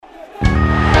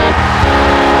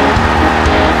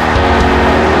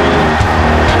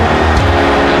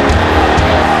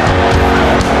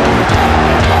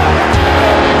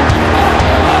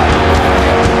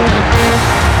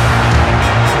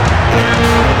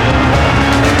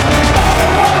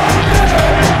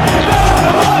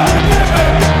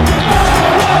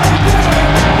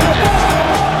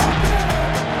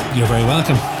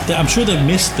I'm sure they've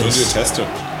missed Don't do a this. tester.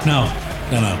 No.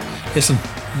 Listen,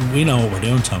 we know what we're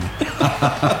doing, Tommy.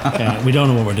 We don't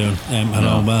know what we're doing.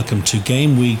 Hello and welcome to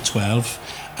Game Week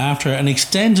 12 after an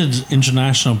extended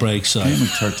international break. So Game Week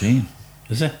 13.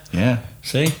 Is it? Yeah.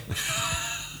 See?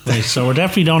 Right, so we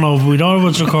definitely don't know. We don't know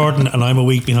what's recording, and I'm a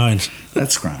week behind.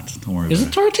 That's grand. Don't worry Is about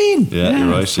it 13? Yeah, you're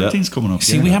right. 13's coming up.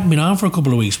 See, yeah. we haven't been on for a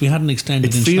couple of weeks. We had an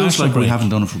extended It international feels like break. we haven't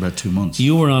done it for about 2 months.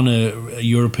 You were on a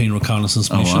European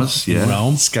reconnaissance mission in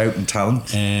Rome. Scouting talent.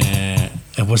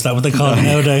 Was that what they call it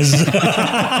nowadays?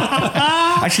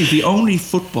 Actually, the only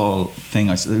football thing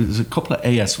there's a couple of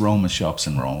AS Roma shops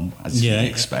in Rome, as you'd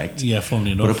expect. Yeah,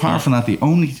 funnily enough. But apart from that, the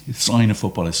only sign of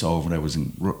football I saw over there was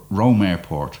in Rome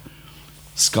Airport.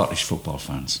 Scottish football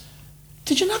fans.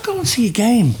 Did you not go and see a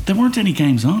game? There weren't any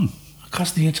games on.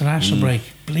 Because of the international break.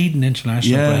 Bleeding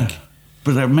international break.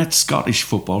 But I met Scottish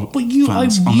football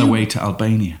fans on their way to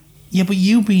Albania. Yeah, but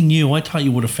you being new, I thought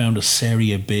you would have found a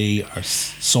Serie B or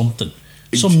something.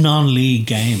 Some non-league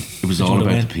game. It was all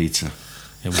about the pizza.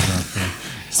 It was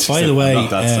not. By the way,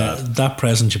 that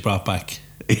present you brought back.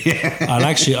 Yeah.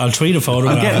 I'll tweet a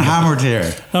photograph. I'm getting hammered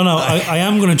here. No, I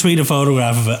am going to tweet a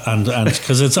photograph of it, and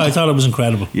because I thought it was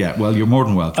incredible. Yeah, well, you're more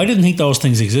than welcome. I didn't think those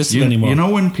things existed anymore. You know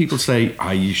when people say,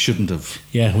 you shouldn't have.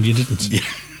 Yeah, well, you didn't. Yeah.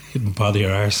 You didn't bother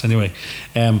your arse. Anyway,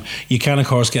 you can, of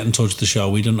course, get in touch with the show.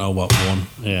 We didn't know what won.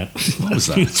 Yeah. What was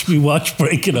that? We watched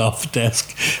Break It Off the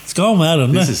Desk. It's going mad,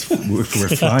 isn't it? We're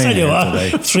flying I'll tell you what,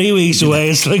 today. 3 weeks away.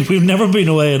 It's like we've never been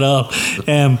away at all.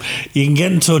 You can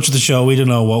get in touch with the show. We don't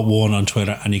know what won on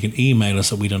Twitter, and you can email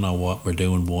us at we don't know what we're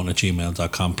doing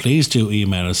 @gmail.com. Please do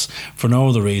email us for no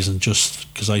other reason, just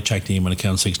because I check the email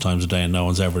account 6 times a day and no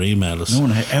one's ever emailed us. No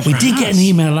one ever We did has. get an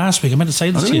email last week. I meant to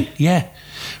say this to you. Really? Yeah,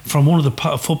 from one of the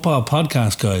football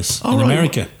podcast guys in right.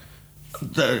 America.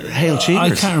 The Hail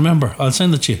Cheaters. I can't remember. I'll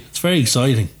send it to you. It's very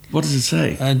exciting. What does it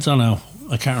say? I don't know.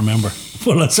 I can't remember.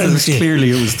 Well, I'll send it to you. Clearly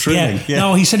it was thrilling. Yeah.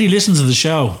 No, he said he listens to the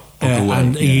show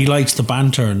and yeah. he likes the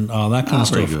banter and all that kind of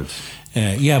very stuff.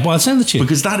 Yeah, well, I'll send it to you.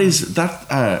 Because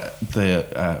the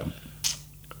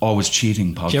Always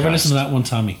Cheating podcast. Did you ever listen to that one,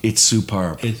 Tommy? It's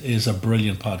superb. It is a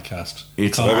brilliant podcast.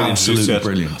 It's called- absolutely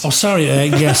brilliant. Oh, sorry.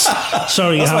 Yes,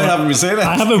 sorry. That's why I haven't been saying it.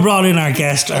 I haven't brought in our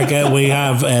guest. We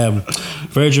have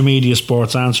Virgin Media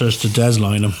Sports Answers to Des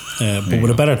Lynham, but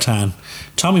with a better tan.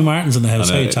 Tommy Martin's in the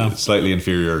house. Hey, Tom. Slightly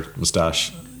inferior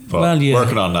moustache. But Well, yeah.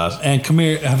 working on that. And come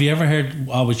here. Have you ever heard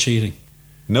Always Cheating?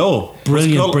 No. Brilliant, What's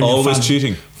it called? brilliant. Always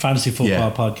cheating. Fantasy football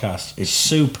Yeah. podcast. It's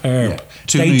superb. Yeah.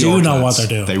 Two They New do York know lads. what they're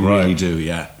doing. They really do,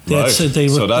 yeah. Right. So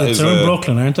So that is they're in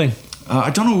Brooklyn, aren't they? I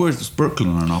don't know whether it's Brooklyn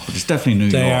or not, but it's definitely New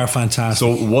York. They are fantastic.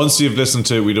 So once you've listened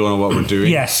to We Don't Know What We're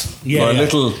Doing, Yes. Yeah, for a yeah.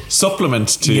 little supplement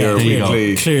to your there you go.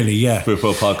 weekly Clearly, yeah.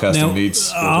 football podcasting Now,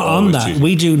 needs. on that,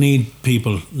 we do need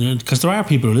people, because there are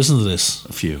people who listen to this.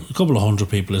 A few. A couple of hundred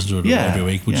people listen to it Yeah. every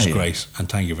week, which Yeah, is yeah. great, and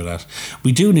thank you for that.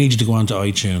 We do need you to go onto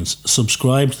iTunes,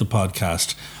 subscribe to the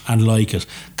podcast, and like it,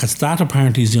 because that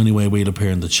apparently is the only way we'll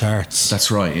appear in the charts.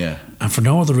 That's right, yeah. And for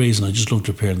no other reason, I just love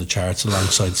to appear in the charts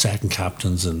alongside second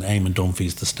captains and Eamon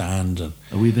Dunphy's The Stand. And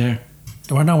Are we there?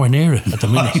 we're nowhere near it at the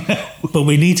minute, but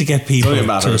we need to get people only a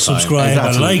matter to of time. subscribe and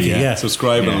Absolutely, like it. yeah. Yeah.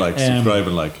 Subscribe and like, subscribe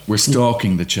and like. We're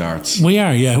stalking the charts. We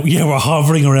are, yeah. We're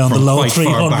hovering around From the low quite far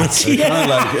 300s. back. Yeah. Kind of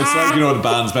like, it's like, you know, the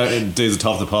band's about in Days of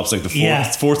Top of the Pops, like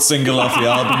the fourth single off the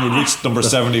album. We reached number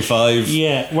 75.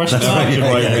 Yeah, we're Never still.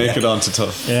 quite make it onto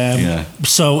top. Yeah.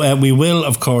 So we will,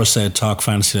 of course, talk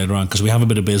fantasy later on because we have a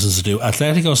bit of business to do.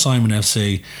 Atletico Simon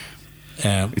FC.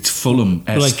 It's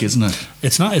Fulham-esque, isn't it?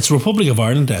 It's not. It's Republic of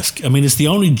Ireland-esque. I mean, it's the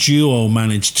only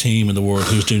duo-managed team in the world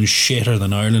who's doing shitter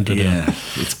than Ireland are doing. Yeah,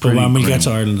 it's But pretty when we grim. get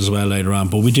to Ireland as well later on,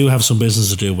 but we do have some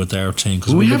business to do with their team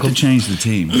because We have to change the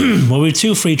team. well, we have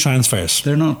 2 free transfers.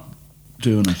 They're not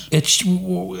doing it.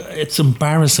 It's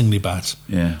embarrassingly bad.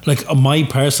 Yeah. Like my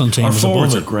personal team Our is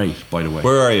forwards are above it. great, by the way.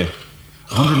 Where are you?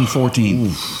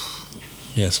 114.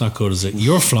 Yeah, it's not good, is it?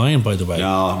 You're flying, by the way.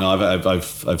 No,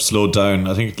 I've slowed down.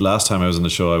 I think last time I was on the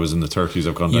show, I was in the 30s.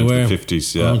 I've gone You down to were? the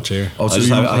 50s. Yeah. Oh, dear. Oh, so I just-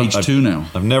 you're on I- page I've- 2 now.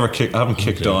 I've never kicked. I haven't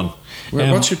kicked dear. on.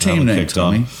 What's your I team haven't name, kicked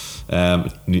on. Tommy?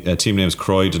 Team name's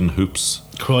Croydon Hoops.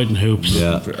 Croydon Hoops.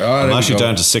 Yeah, there I'm we actually go.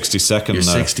 down to 62nd You're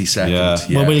now. 62nd. Yeah.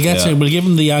 Yeah. Well, we'll get Yeah. to. We'll give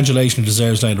him the adulation he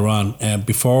deserves later on.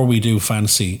 Before we do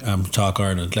fantasy talk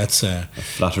Ireland, let's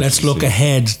Flattered let's to look see.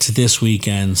 ahead to this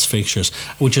weekend's fixtures,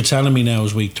 which you're telling me now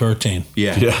is week 13.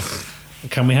 Yeah. Yeah.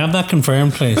 Can we have that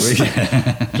confirmed, please? Does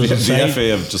it The say? FA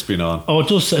have just been on. Oh, it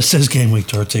does. It says game week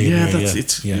 13. Yeah, here,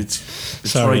 that's yeah. it's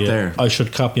Sorry, right there. I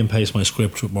should copy and paste my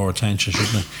script with more attention,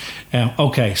 shouldn't I?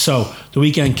 Okay, so the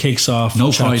weekend kicks off.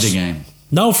 No Chaps- Friday game.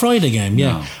 No Friday game,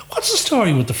 yeah. No. What's the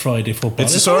story with the Friday football?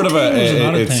 It's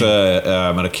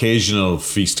an occasional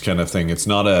feast kind of thing. It's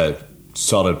not a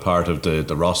solid part of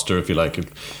the roster, if you like.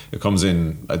 It comes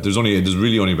in. There's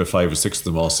really only about 5 or 6 of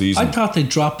them all season. I thought they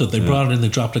dropped it. They brought it in. They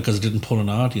dropped it because it didn't pull an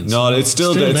audience. No, it's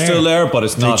still there, but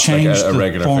it's not they changed like a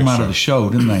regular the format fixture. of the show,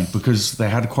 didn't they? Because they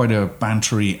had quite a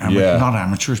bantery, not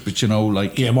amateurs, but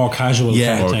more casual.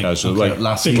 Yeah, more casual. Okay. Like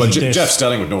Last well, season. Jeff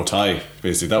Stelling with no tie,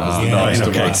 basically. That was the noise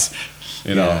to watch.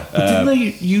 You know, but didn't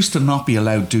they used to not be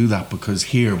allowed to do that because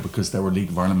there were League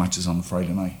of Ireland matches on the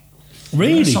Friday night?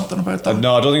 Really? Something about that?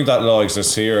 No, I don't think that law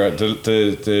exists here.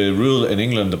 The rule in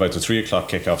England about the 3 o'clock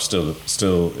kickoff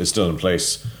is still in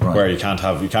place, where you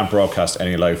can't broadcast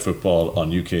any live football on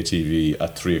UK TV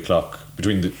at 3 o'clock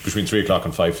between 3 o'clock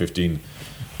and 5:15,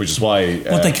 which is why.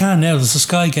 But they can now. There's a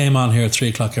Sky game on here at 3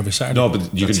 o'clock every Saturday. No,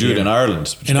 but you can do it in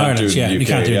Ireland. But in you can't Ireland, do it in the UK. you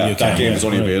can't do it in the UK. That game is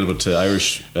only available to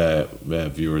Irish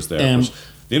viewers there. But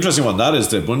the interesting one that is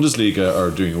the Bundesliga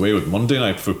are doing away with Monday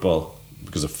night football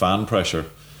because of fan pressure.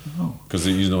 Because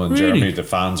in Germany the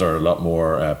fans are have a lot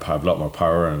more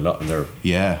power and they're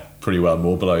pretty well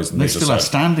mobilised. They still have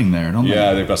standing there, don't they?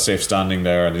 Yeah, they've got safe standing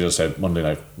there, and they just said Monday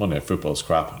night football is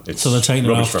crap. It's so they're taking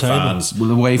rubbish it off for the table. fans. Well,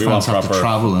 the way fans have to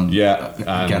travel and get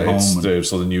home.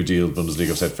 So the new deal, Bundesliga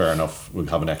have said fair enough. We'll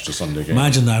have an extra Sunday game.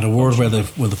 Imagine that, a world where the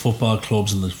football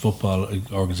clubs and the football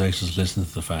organisations listen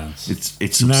to the fans. It's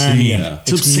obscene.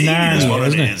 It's obscene is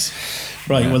what it is.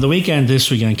 Right, well, this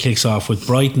weekend kicks off with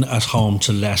Brighton at home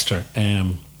to Leicester.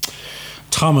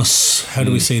 Thomas, how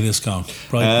do we see this going?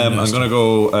 I'm going to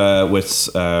go with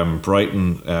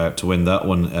Brighton to win that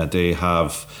one. They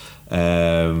have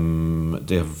a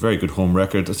very good home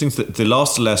record. I think that they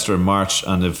lost to Leicester in March,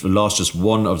 and they've lost just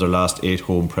one of their last 8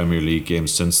 home Premier League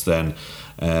games since then,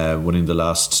 winning the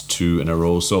last 2 in a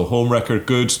row. So home record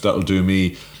good. That'll do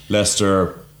me.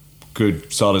 Leicester,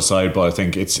 good solid side, but I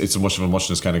think it's much of a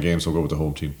muchness kind of game, so we'll go with the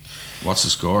home team. What's the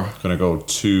score? Going to go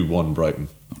 2-1 Brighton.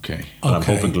 Okay. And I'm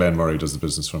hoping Glenn Murray does the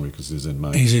business for me because he's in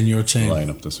your team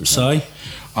lineup this weekend.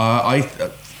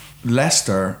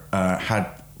 Leicester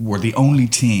were the only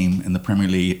team in the Premier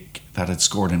League that had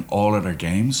scored in all of their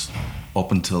games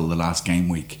up until the last game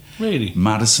week. Really?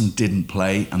 Madison didn't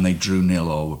play and they drew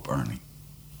 0-0 with Burnley.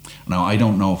 Now, I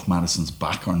don't know if Madison's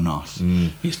back or not.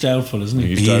 He's doubtful, isn't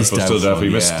he? He's doubtful. He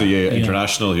missed the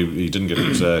international. He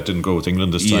didn't go with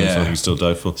England this time, so he's still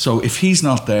doubtful. So if he's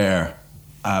not there,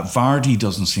 Vardy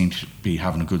doesn't seem to be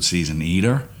having a good season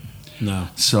either. No.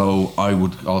 So I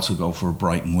would also go for a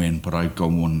Brighton win, but I'd go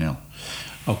 1-0.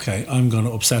 Okay, I'm going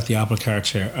to upset the apple cart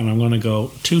here, and I'm going to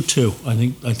go 2-2.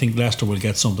 I think Leicester will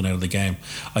get something out of the game.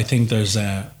 I think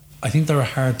they're a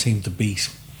hard team to beat.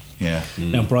 Yeah.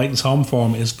 Now Brighton's home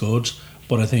form is good,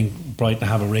 but I think Brighton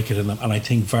have a ricket in them, and I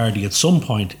think Vardy at some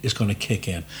point is going to kick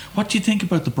in. What do you think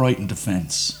about the Brighton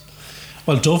defence?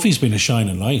 Well, Duffy's been a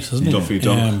shining light, hasn't he? Duffy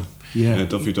Dunk.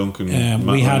 Duffy Duncan.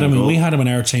 We had him in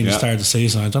our team to start the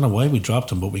season. I don't know why we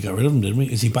dropped him, but we got rid of him, didn't we?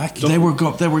 Is he back? They were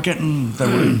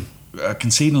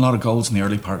conceding a lot of goals in the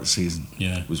early part of the season.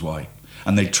 Yeah, was why.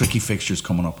 And they had tricky fixtures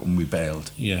coming up, and we bailed.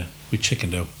 Yeah, we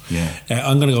chickened out. Yeah,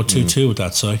 I'm going to go 2-2 with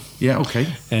that side. Yeah, okay.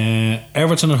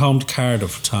 Everton at home to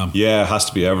Cardiff, Tom. Yeah, it has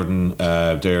to be Everton.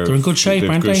 They're in good shape,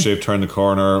 aren't they? Good shape. Turn the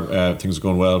corner. Things are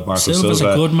going well. Marco Silva's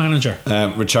a good manager.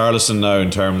 Richarlison now, in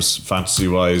terms fantasy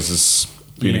wise, has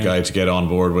been a guy to get on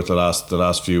board with the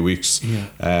last few weeks. Yeah.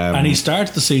 And he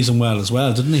started the season well as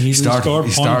well, didn't he? He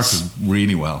started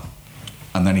really well.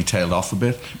 And then he tailed off a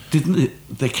bit.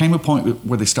 There came a point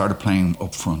where they started playing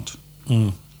up front,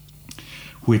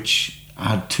 which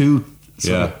had 2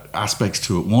 aspects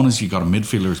to it. One is you got a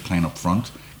midfielder who's playing up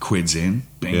front, Quid's in,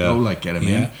 bingo, get him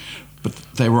in. But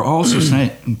they were also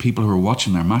saying, people who were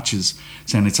watching their matches,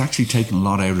 saying it's actually taken a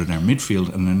lot out of their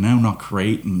midfield, and they're now not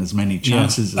creating as many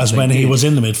chances as when he was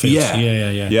in the midfield.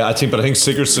 Yeah, I think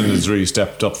Sigurdsson has really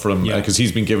stepped up for him because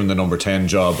he's been given the number 10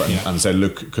 job and said,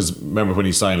 look, because remember when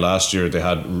he signed last year, they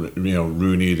had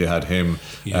Rooney, they had him,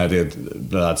 they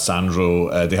had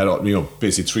Sandro, they had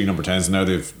basically 3 number 10s. And now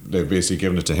they've basically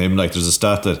given it to him. Like, there's a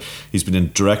stat that he's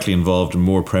been directly involved in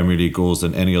more Premier League goals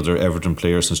than any other Everton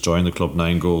player since joining the club.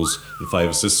 9 goals and 5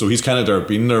 assists. So he's kind of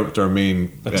their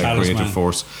main creative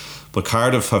force. But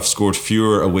Cardiff have scored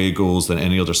fewer away goals than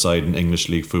any other side in English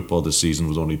League football this season,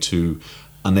 with only 2.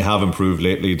 And they have improved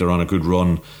lately. They're on a good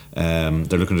run.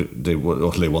 They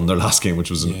won their last game, which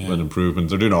was an improvement.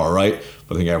 They're doing all right,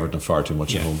 but I think Everton have far too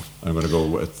much at home. I'm going to go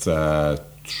with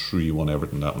 3-1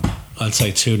 Everton, that one. I'd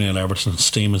say 2-0 Everton,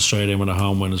 steaming straight in with a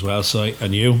home win as well. So,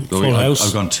 and you? Full house?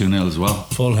 I've gone 2-0 as well.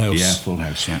 Full house? Yeah, full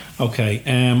house, yeah.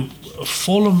 Okay,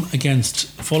 Fulham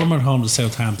at home to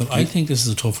Southampton. I think this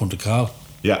is a tough one to call.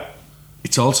 Yeah.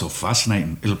 it's also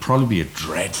fascinating. It'll probably be a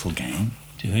dreadful game.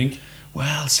 Do you think?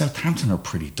 Well, Southampton are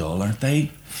pretty dull, aren't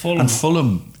they? Fulham. And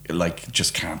Fulham, like,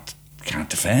 just can't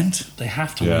defend. They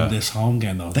have to win this home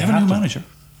game, though. They have a new manager.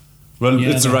 Well, Yeah,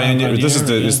 it's they have Ranieri. This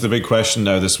Ranieri, is the big question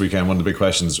now this weekend. One of the big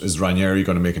questions is Ranieri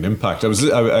going to make an impact?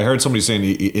 I heard somebody saying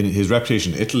in his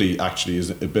reputation in Italy actually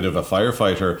is a bit of a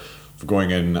firefighter for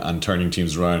going in and turning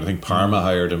teams around. I think Parma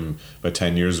hired him about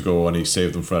 10 years ago and he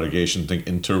saved them from relegation. I think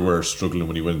Inter were struggling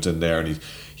when he went in there, and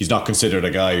he's not considered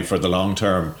a guy for the long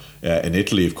term in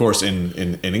Italy. Of course, in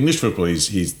English football,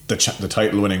 he's the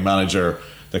title winning manager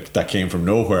that came from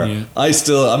nowhere. Yeah. I'm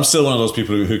still one of those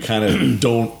people who kind of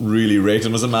don't really rate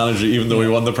him as a manager, even though he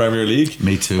won the Premier League.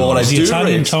 Me too. But what I do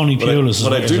Italian rate, Tony Pulis.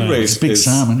 What I do rate is Big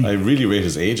Sam, I really rate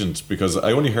his agent, because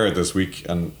I only heard this week,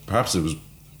 and perhaps it was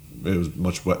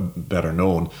much better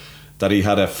known, that he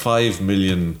had a £5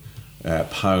 million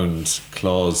pound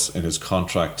clause in his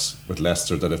contract with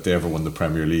Leicester that if they ever won the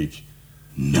Premier League,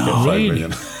 no, he'd get £5 really?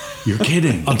 million. You're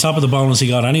kidding. On top of the bonus he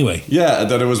got anyway. Yeah,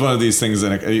 that it was one of these things,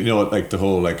 and like the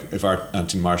whole, like, if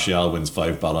Anthony Martial wins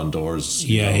 5 Ballon d'Ors,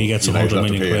 he gets United 100 have to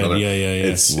million pay quid. another. Yeah. It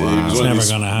It's was never one of these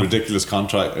going to happen. ridiculous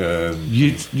contract.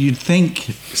 You'd think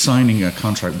signing a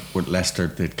contract with Leicester,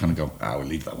 they'd kind of go, we'll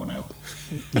leave that one out.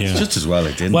 Yeah. Just as well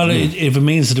it didn't. Well, if it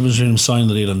means the difference between him signing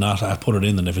the deal and not, I put it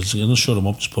in. And if it's going to shut him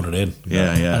up, just put it in.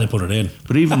 Yeah. And they put it in.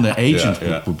 But even the agent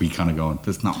Yeah. would be kind of going,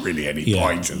 there's not really any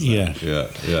point, is there?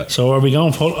 Yeah. So are we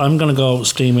going full? I'm going to go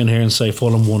steam in here and say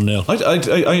Fulham 1-0.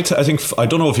 I think, I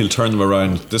don't know if he'll turn them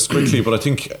around this quickly, but I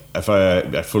think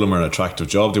if Fulham are an attractive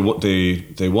job,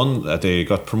 they won. They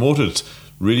got promoted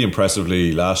really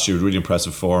impressively last year, really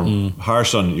impressive form.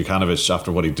 Harsh on Jukanovic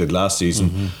after what he did last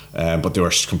season, but they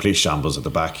were complete shambles at the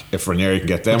back. If Ranieri can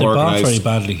get them organised, very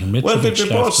badly. Well, they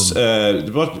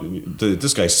bought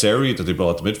this guy Seri that they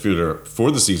bought, the midfielder,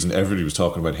 for the season. Everybody was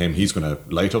talking about him. He's going to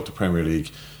light up the Premier League.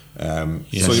 So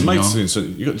you might see. So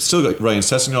you still got Ryan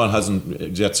Sessegnon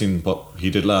hasn't yet seen what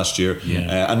he did last year,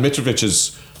 and Mitrovic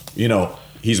is,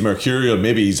 he's mercurial.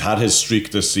 Maybe he's had his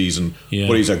streak this season,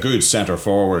 but he's a good centre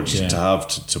forward to have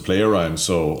to play around.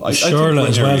 So I think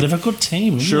as well. They've a good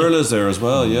team. Shirley's there as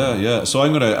well. Yeah. So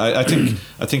I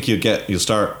think you'll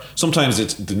start.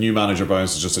 Sometimes the new manager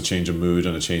bounce is just a change of mood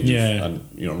and a change. And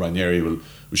Ranieri will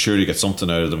surely get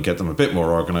something out of them, get them a bit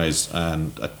more organised.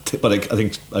 But I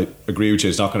think I agree with you.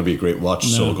 It's not going to be a great watch.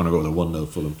 So we're going to go with a 1-0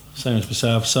 Fulham. Same as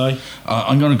myself. Si?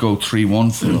 I'm going to go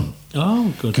 3-1 Fulham.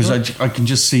 Oh, good. Because I can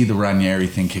just see the Ranieri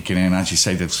thing kicking in. As you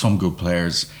say, there's some good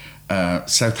players.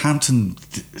 Southampton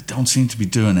don't seem to be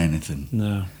doing anything.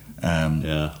 No.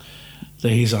 Yeah.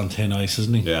 He's on thin ice,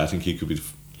 isn't he? Yeah, I think he could be.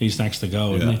 He's next to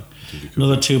go, isn't he?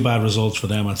 Another 2 bad results for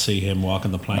them. I'd see him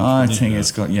walking the plank. I think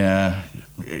it's got,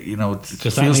 it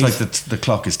feels like the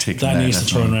clock is ticking. That needs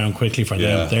to turn around quickly for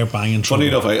them. They're banging trouble. Funny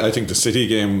enough, I think the City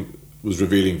game was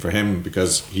revealing for him,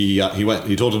 because he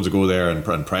told him to go there and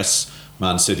press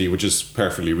Man City, which is a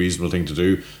perfectly reasonable thing to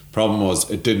do. Problem was,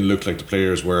 it didn't look like the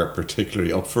players were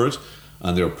particularly up for it,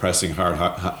 and they were pressing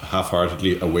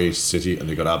half-heartedly away to City, and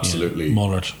they got absolutely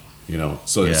mullered.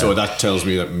 So that tells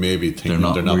me that maybe they're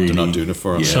not doing it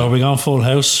for him. So are we going full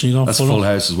house? That's full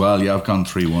house as well. Yeah, I've gone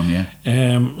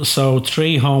 3-1. So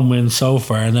 3 home wins so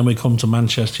far, and then we come to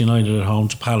Manchester United at home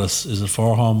to Palace. Is it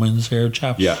 4 home wins here,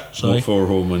 chaps? Yeah, 4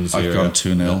 home wins here. I've gone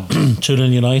 2-0.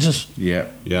 2-0 United.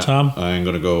 Yeah. Tom, I'm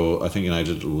going to go. I think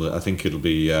United. I think it'll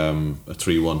be a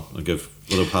 3-1. I'll give.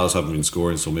 Well, Palace haven't been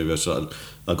scoring, so maybe I'll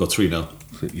go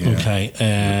 3-0. Yeah. Okay.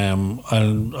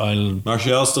 I'll.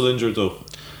 Martial's still injured though.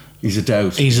 He's a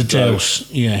doubt.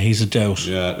 Yeah, he's a doubt.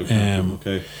 Yeah.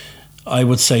 Okay. I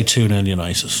would say 2-0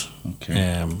 United.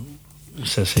 Okay.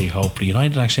 Says he. Hopefully,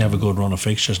 United actually have a good run of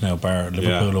fixtures now, bar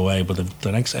Liverpool away. But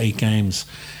the next 8 games,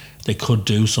 they could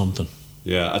do something.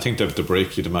 Yeah, I think the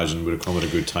break, you'd imagine, would have come at a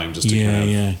good time just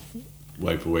to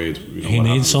wipe away. He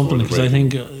needs something, because I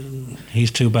think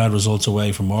he's 2 bad results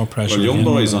away from more pressure. Well, Young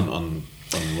Boys on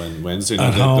Wednesday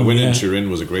night, the win in Turin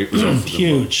was a great result for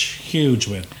them. Huge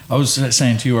win. I was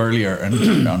saying to you earlier,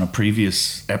 and on a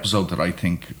previous episode, that I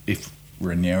think if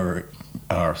Mourinho's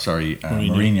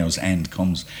end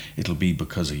comes, it'll be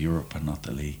because of Europe and not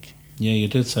the league. Yeah, you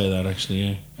did say that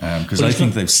actually. Yeah, because I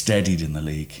think they've steadied in the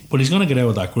league. But he's going to get out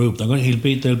of that group.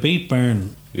 They'll beat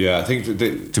Bern. Yeah, I think.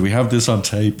 Do we have this on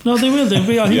tape? No, they will. I think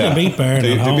they'll beat Bern.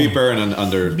 They beat Bern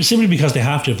and they're simply because they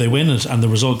have to. If they win it and the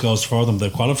result goes for them,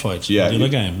 they're qualified. Yeah, the other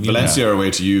game. Valencia are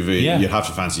away to Juve. You'd have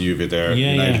to fancy Juve there.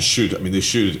 Yeah, United should. I mean, they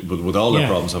should, but with all their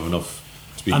problems, have enough.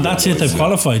 And that's it. They've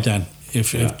qualified then.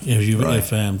 if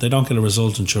they don't get a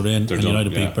result in Turin and done,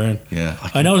 United beat Bern. Yeah,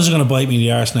 I know this is going to bite me in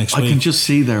the arse next week. I can just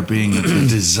see there being a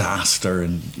disaster,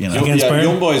 and Against Bern?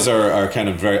 Young boys are kind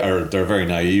of they're a very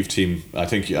naive team. I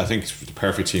think the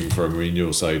perfect team for a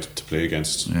Mourinho side to play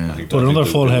against. Yeah. But another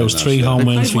full house, 3 home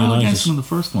wins they for played well United. against them in the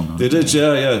first one. They did,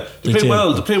 yeah. They played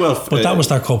well. They played well. But that was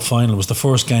their cup final. It was the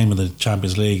first game of the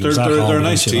Champions League. They're a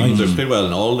nice team. They've played well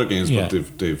in all their games, Yeah.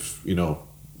 but they've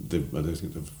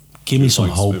Give me some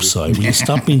points, hope, maybe. side. Will you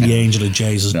stop being the angel of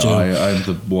Jesus? No, Doom? I'm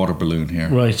the water balloon here.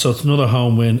 Right, so it's another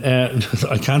home win.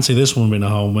 I can't see this one being a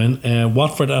home win.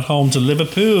 Watford at home to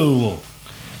Liverpool.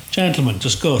 Gentlemen,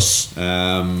 discuss.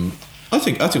 I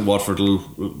think Watford will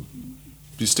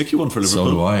be a sticky one for Liverpool.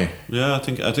 So do I. Yeah, I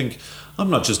think I'm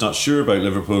not sure about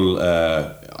Liverpool.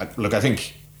 I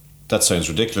think that sounds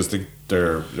ridiculous. I think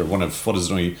they're one of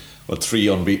only 3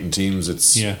 unbeaten teams. I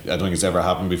don't think it's ever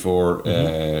happened before.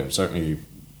 Certainly,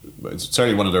 it's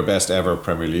certainly one of their best ever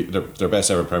Premier League. Their best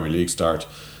ever Premier League start.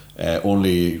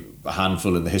 Only a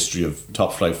handful in the history of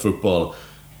top flight football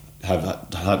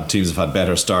teams have had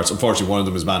better starts. Unfortunately, one of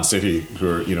them is Man City, who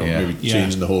are maybe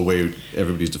changing the whole way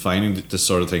everybody's defining this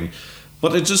sort of thing.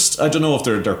 But I don't know if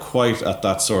they're quite at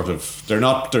that sort of. They're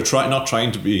not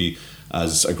trying to be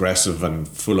as aggressive and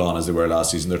full on as they were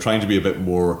last season. They're trying to be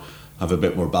have a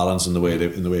bit more balance in the way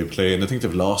they play, and I think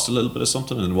they've lost a little bit of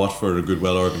something. And Watford are a good,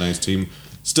 well organised team.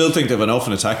 Still think they've enough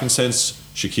in attacking sense.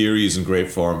 Shaqiri is in great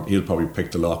form. He'll probably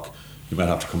pick the lock. He might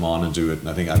have to come on and do it. And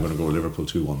I think I'm going to go Liverpool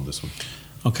 2-1 this one.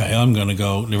 Okay, I'm going to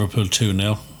go Liverpool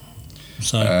 2-0.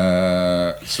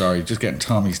 So, sorry, just getting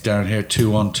Tommy's down here.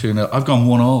 2-1, 2-0. I've gone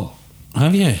 1-1.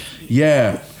 have you?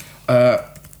 Yeah.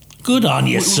 Good on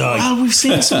you, side. Well, we've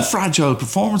seen some fragile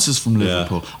performances from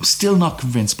Liverpool. I'm still not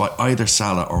convinced by either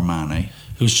Salah or Mane.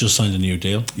 Who's just signed a new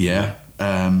deal? Yeah.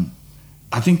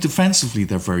 I think defensively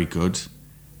they're very good.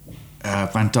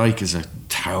 Van Dijk is a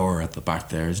tower at the back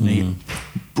there, isn't he?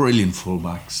 Brilliant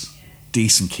fullbacks.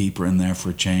 Decent keeper in there for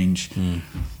a change.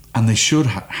 And they should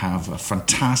have a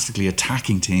fantastically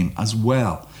attacking team as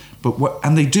well.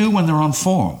 And they do when they're on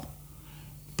form.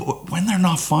 But when they're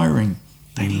not firing,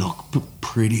 they look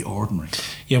pretty ordinary.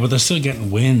 Yeah, but they're still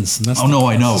getting wins. And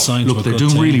I know. Look, they're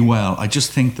doing really well. I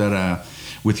just think that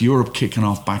with Europe kicking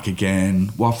off back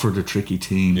again, Watford a tricky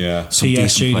team. Yeah. Some PSG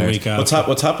decent the players. week after.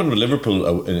 What's happened with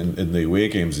Liverpool in the away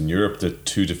games in Europe, the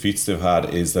 2 defeats they've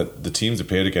had, is that the teams they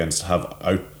played against have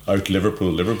out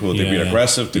Liverpool. They've been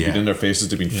aggressive, they've been in their faces,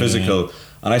 they've been physical.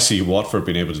 And I see Watford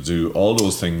being able to do all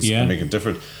those things and make it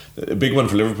different. A big one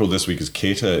for Liverpool this week is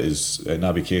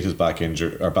Naby Keita's back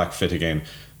injured or back fit again.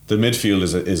 The midfield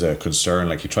is a concern.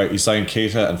 Like he signed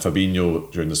Keita and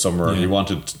Fabinho during the summer. He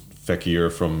wanted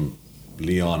Fekir from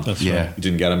Lyon. That's right. He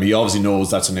didn't get him. He obviously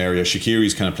knows that's an area.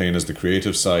 Shaqiri's kind of playing as the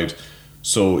creative side,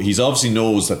 so he's obviously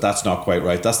knows that that's not quite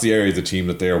right. That's the area of the team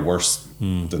that they are worse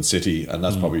than City, and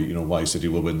that's probably why City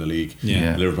will win the league.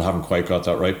 Liverpool haven't quite got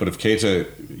that right, but if Keita,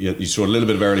 you showed a little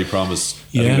bit of early promise.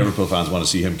 I think Liverpool fans want to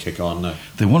see him kick on now.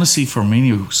 They want to see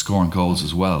Firmino scoring goals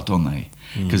as well, don't they?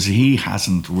 Because he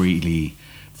hasn't really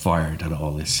fired at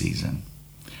all this season.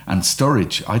 And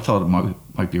Sturridge, I thought it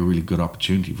might be a really good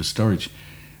opportunity for Sturridge.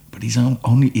 But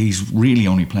he's really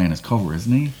only playing as cover,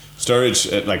 isn't he?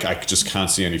 Sturridge, I just can't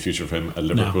see any future for him at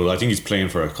Liverpool. I think he's playing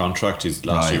for a contract. His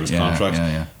last year was contract.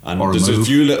 And or there's a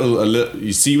few little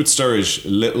you see with Sturridge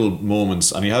little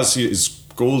moments, and he has his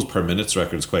goals per minute's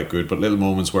record is quite good, but little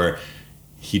moments where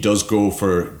he does go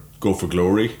for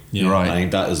glory. Yeah. Right. I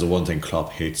think that is the one thing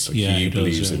Klopp hates. He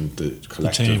believes in the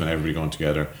collective and everybody going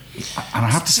together. And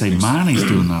I have to say, Mane's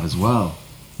doing that as well.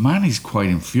 Mane's quite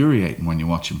infuriating when you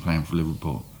watch him playing for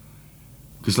Liverpool.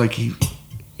 Because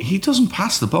he doesn't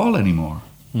pass the ball anymore.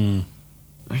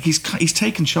 Like he's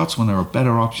taking shots when there are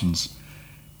better options,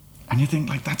 and you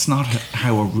think that's not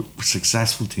how a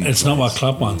successful team. It's not what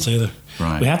Klopp wants either.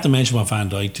 Right. We have to mention what Van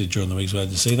Dijk did during the week.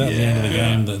 Did you see that at the end of the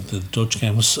game? The Dutch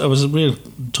game was a real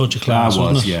touch of class. That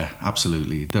wasn't it? Yeah,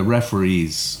 absolutely. The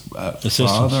referee's his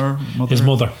mother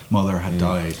had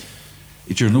died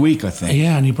during the week, I think.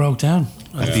 Yeah, and he broke down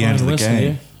at the end of the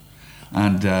game.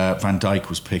 And Van Dijk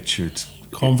was pictured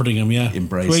comforting him,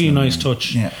 embracing really him. Nice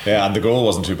touch. Yeah, and the goal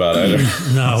wasn't too bad either.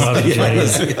 No, it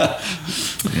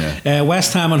wasn't.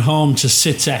 West Ham at home to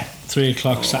City, 3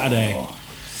 o'clock Saturday.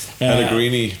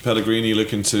 Pellegrini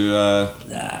looking to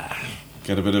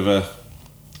get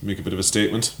make a bit of a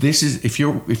statement. This is if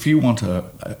you want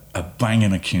a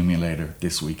banging accumulator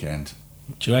this weekend.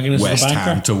 Do you reckon it's West a banker?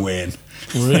 Ham to win?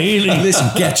 Really? Listen,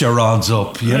 get your odds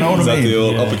up. You know what I mean? Is that the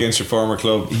old up against your former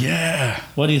club? Yeah.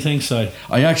 What do you think, Si?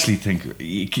 I actually think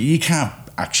you can't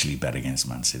actually bet against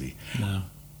Man City. No.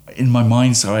 In my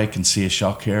mind's eye, I can see a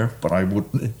shock here, but I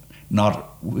wouldn't.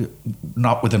 not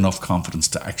with enough confidence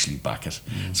to actually back it.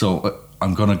 So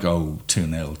I'm going to go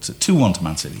 2-1 to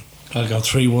Man City. I'll go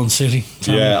 3-1 City.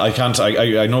 Yeah, I can't.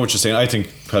 I know what you're saying. I think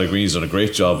Pellegrini's done a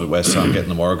great job at West Ham getting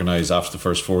them organised after the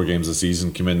first 4 games of the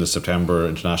season. Came in the September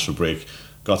international break,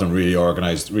 got them really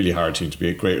organised. Really hard team to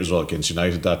beat. Great result against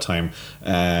United that time,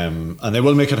 and they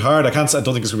will make it hard. I don't think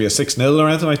it's going to be a 6-0 or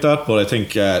anything like that. But I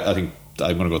think I'm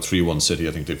going to go 3-1 City.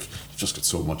 I think they've just got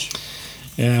so much.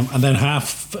 And then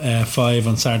 5:30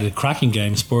 on Saturday, cracking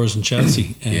game, Spurs and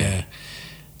Chelsea.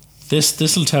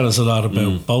 This will tell us a lot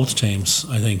about both teams.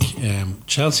 I think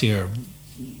Chelsea are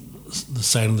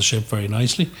sailing the ship very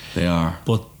nicely. They are.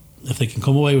 But if they can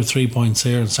come away with 3 points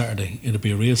here on Saturday, it'd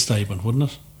be a real statement, wouldn't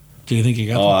it? Do you think you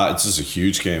get them? It's just a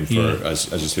huge game for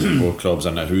as you say, for both clubs,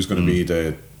 and who's going to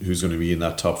be in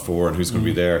that top 4 and who's going to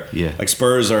be there. Yeah. Like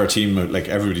Spurs are a team, like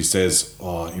everybody says,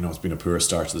 it's been a poor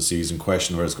start to the season,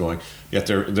 question where it's going. Yet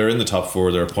they're in the top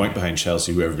 4. They're a point behind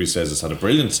Chelsea, who everybody says has had a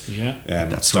brilliant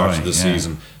start to the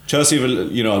season. Chelsea will,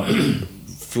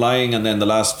 flying, and then the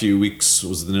last few weeks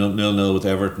was the 0-0 with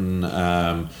Everton.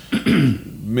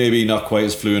 Maybe not quite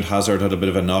as fluent. Hazard had a bit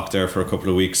of a knock there for a couple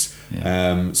of weeks.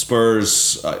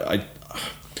 Spurs, I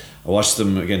watched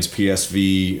them against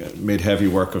PSV, made heavy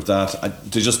work of that.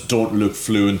 They just don't look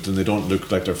fluent and they don't look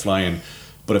like they're flying.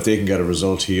 But if they can get a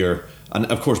result here, and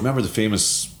of course, remember the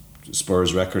famous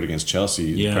Spurs record against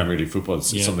Chelsea in Premier League football. It's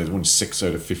something they've won 6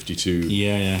 out of 52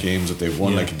 games that they've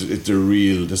won. Like they're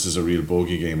real. This is a real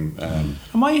bogey game.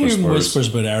 Am I hearing whispers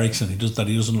about Eriksen? He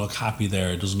doesn't look happy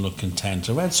there. He doesn't look content.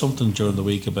 I read something during the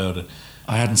week about it.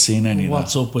 I hadn't seen any.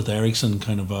 What's up with Eriksen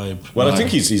kind of vibe? Well, I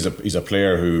think he's a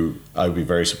player who I'd be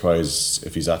very surprised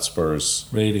if he's at Spurs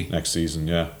next season.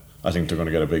 Yeah, I think they're going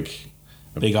to get a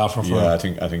big offer for him. Yeah, I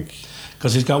think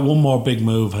because he's got one more big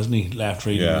move, hasn't he, left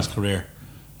in his career.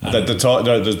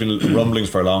 There's been rumblings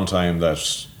for a long time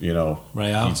that Real.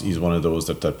 He's one of those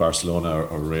that Barcelona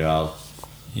or Real.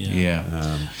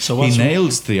 So he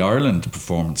nailed the Ireland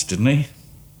performance, didn't he?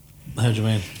 How do you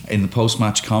mean? In the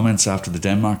post-match comments after the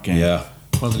Denmark game. Yeah.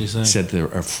 What did he say? He said they're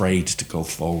afraid to go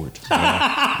forward. He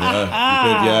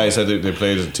said they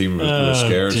played as a team who were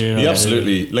scared. He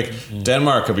absolutely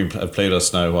Denmark have played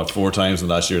us now 4 times in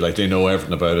the last year. Like they know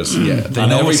everything about us. Yeah, they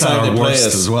know every time they play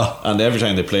us as well. And every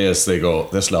time they play us, they go,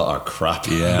 "This lot are crap."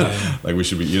 Yeah, like we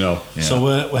should be. Yeah. So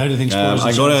how do you think Spurs?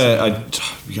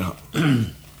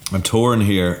 I'm torn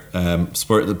here.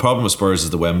 The problem with Spurs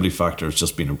is the Wembley factor. It's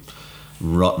just been a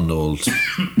rotten old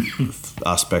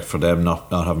aspect for them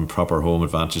not having proper home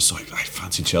advantage. So I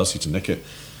fancy Chelsea to nick it.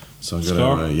 So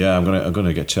I'm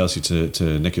gonna get Chelsea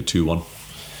to nick it 2-1.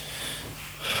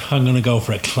 I'm gonna go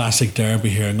for a classic derby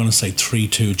here. I'm gonna say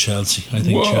 3-2 Chelsea. I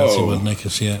think Chelsea will nick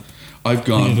it. Yeah, I've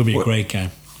gone. I think it'll be a great game.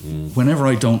 Whenever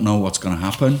I don't know what's going to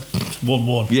happen,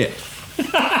 1-1. Yeah.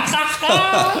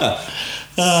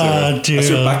 That's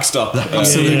your backstop.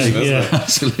 Absolutely.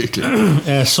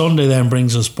 Absolutely. Sunday then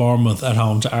brings us Bournemouth at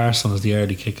home to Arsenal as the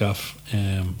early kickoff.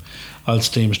 I'll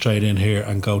steam straight in here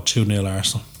and go 2-0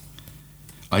 Arsenal.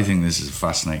 I think this is a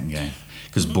fascinating game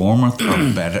because Bournemouth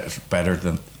are better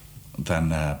than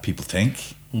people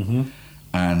think,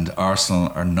 and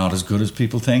Arsenal are not as good as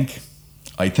people think.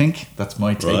 I think that's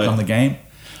my take on the game.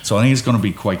 So I think it's going to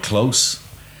be quite close,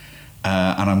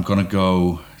 and I'm going to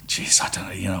go. Jeez, I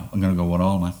don't know. I'm going to go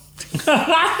 1-1, man.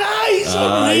 He's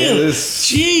unreal.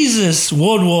 Jesus,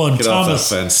 1-1. Get Thomas. off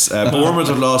that fence. Bournemouth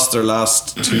have lost their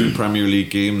last 2 Premier League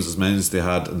games, as many as they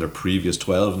had in their previous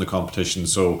 12 in the competition.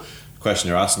 So, the question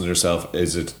you're asking yourself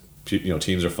is: it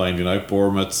teams are finding out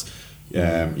Bournemouth?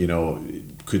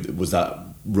 Was that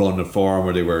run of form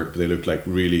where they looked like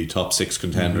really top 6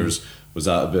 contenders? Was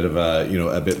that a bit of a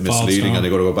bit misleading, and they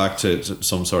got to go back to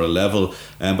some sort of level?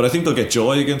 But I think they'll get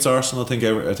joy against Arsenal. I think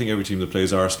every team that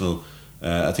plays Arsenal.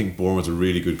 I think Bournemouth are a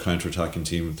really good counter-attacking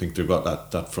team. I think they've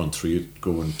got that front 3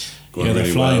 going they're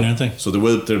really flying, well. aren't they? So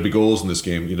there'll be goals in this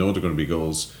game. They're going to be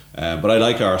goals. But I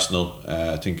like Arsenal.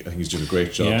 I think he's doing a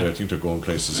great job there. I think they're going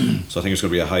places. So I think it's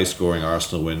going to be a high-scoring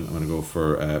Arsenal win. I'm going to go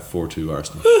for 4-2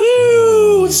 Arsenal.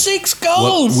 Woohoo! 6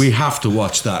 goals. Well, we have to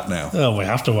watch that now. Oh, we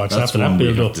have to watch That's that. That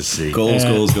build up to see. Goals.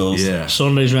 Yeah.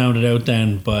 Sunday's rounded out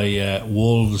then by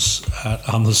Wolves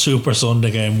on the Super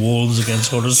Sunday game. Wolves against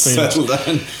Huddersfield. Settle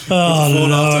down. Oh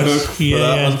Lord!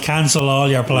 Yeah, cancel all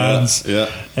your plans. Yeah.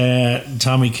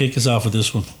 Tommy, kick us off with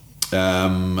this one.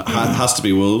 Has to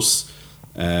be Wolves.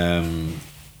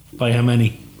 By how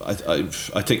many? I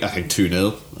think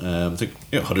 2-0. I think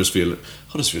Huddersfield are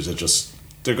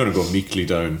they're going to go meekly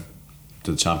down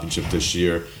to the Championship this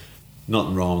year.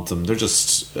 Nothing wrong with them. They're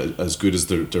just as good as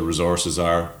their resources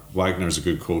are. Wagner's a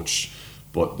good coach.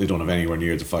 but they don't have anywhere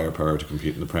near the firepower to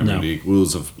compete in the Premier League.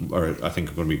 Wolves are I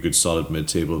think going to be a good solid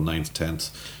mid-table, 9th,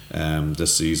 10th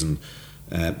this season.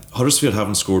 Huddersfield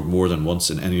haven't scored more than once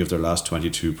in any of their last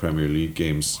 22 Premier League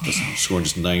games, scoring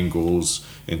just 9 goals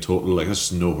in total. Like, that's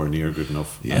just nowhere near good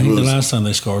enough. I think the last time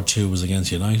they scored 2 was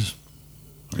against United.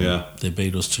 Yeah, they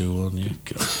beat us 2-1.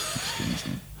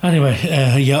 Yeah.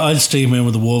 Anyway, I'll steam in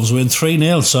with the Wolves win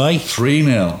 3-0.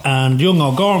 3-0, and young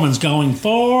O'Gorman's going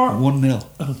for 1-0.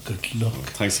 Oh, good luck.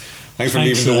 Thanks for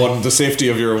leaving the safety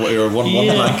of your one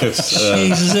blanket.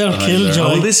 Jesus, Killjoy.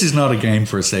 Well, this is not a game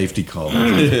for a safety call.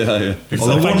 yeah.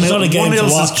 Although it's not a game to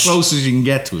watch. As close as you can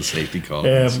get to a safety call.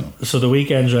 So the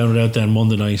weekend's rounded out then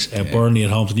Monday night. Burnley at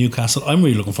home to Newcastle. I'm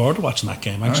really looking forward to watching that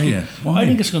game. Actually, I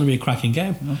think it's going to be a cracking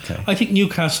game. Okay. I think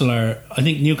Newcastle are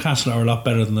a lot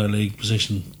better than their league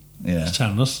position. Yeah. It's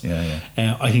telling us. Yeah.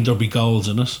 I think there'll be goals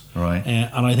in it. Right.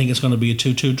 And I think it's going to be a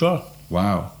 2-2 draw.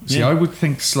 Wow. See, I would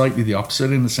think slightly the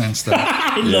opposite in the sense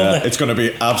that it's going to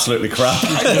be absolutely crap.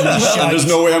 And there's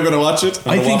no way I'm going to watch it.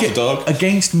 I think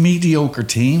against mediocre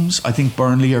teams, I think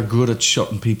Burnley are good at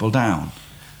shutting people down.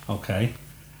 Okay.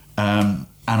 And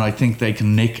I think they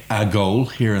can nick a goal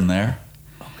here and there.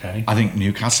 Okay. I think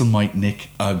Newcastle might nick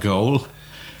a goal.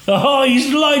 Oh,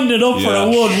 he's lining it up for a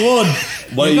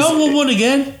 1-1. Well, you got 1-1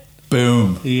 again.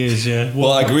 Boom. He is, yeah.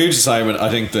 Well, I agree with Simon. I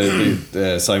think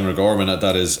the Simon O'Gorman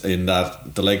that is in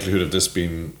that the likelihood of this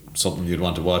being something you'd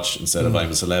want to watch instead of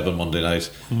Imus 11 Monday night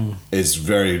is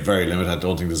very, very limited. I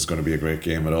don't think this is going to be a great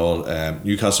game at all.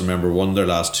 Newcastle, remember, won their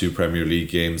last 2 Premier League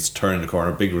games, turning the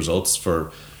corner, big results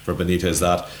for Benitez.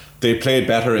 That they played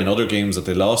better in other games that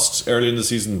they lost early in the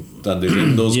season than they did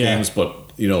in those games,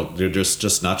 but they're just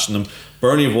snatching them.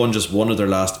 Burnley have won just 1 of their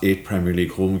last 8 Premier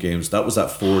League home games. That was that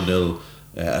 4-0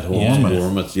 at home to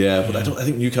Bournemouth. But I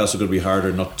think Newcastle are going to be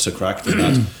harder not to crack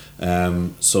than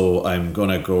that. So I'm going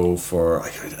to go for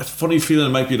a funny feeling it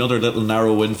might be another little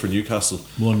narrow win for Newcastle.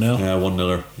 1-0. Yeah,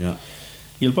 1-0. Yeah.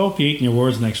 You'll both be eating your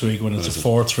words next week when it's a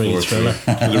 4-3 thriller.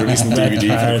 They're releasing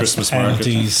DVD for the Christmas market.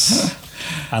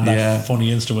 And that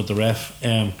funny incident with the ref.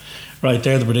 Right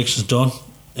there, the prediction's done.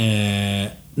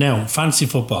 Now, fantasy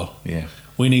football. Yeah.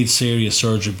 We need serious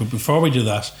surgery. But before we do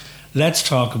that, let's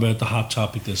talk about the hot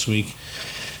topic this week.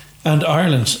 And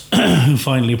Ireland, who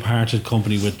finally parted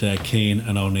company with Keane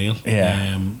and O'Neill.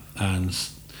 Yeah. And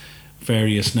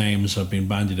various names have been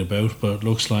bandied about, but it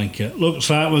looks like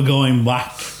we're going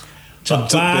back to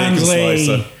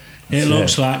Barnsley. It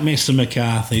looks like Mr.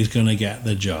 McCarthy's going to get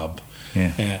the job.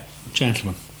 Yeah.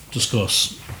 Gentlemen,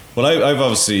 discuss. Well, I've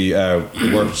obviously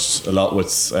worked a lot with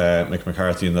Mick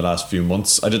McCarthy in the last few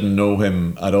months. I didn't know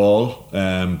him at all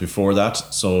before that,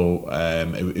 so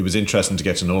it was interesting to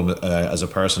get to know him as a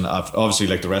person. I've obviously,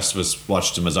 like the rest of us,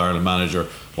 watched him as Ireland manager,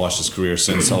 watched his career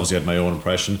since, obviously had my own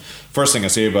impression. First thing I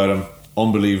say about him,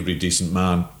 unbelievably decent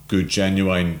man, good,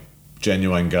 genuine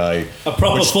guy. A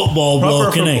proper football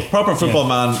bloke, isn't he? Proper football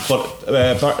man,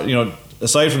 but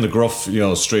aside from the gruff,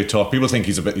 straight talk, people think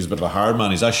he's a bit of a hard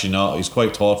man. He's actually not. He's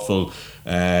quite thoughtful.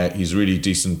 He's really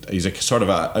decent. He's a sort of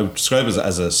I would describe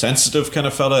as a sensitive kind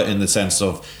of fella, in the sense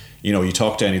of, you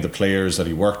talk to any of the players that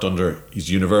he worked under,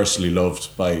 he's universally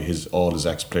loved by all his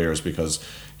ex-players, because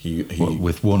he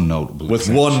with one notable with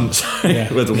one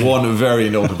very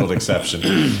notable exception,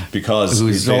 because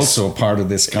he's also a part of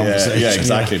this conversation. Yeah,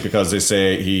 exactly. Because they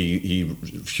say he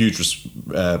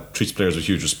treats players with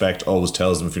huge respect. Always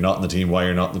tells them, if you're not in the team, why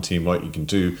you're not in the team, what you can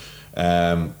do.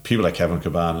 People like Kevin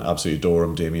Caban absolutely adore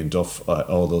him. Damien Duff,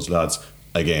 all those lads.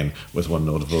 Again, with one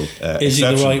notable exception. Is he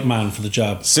the right man for the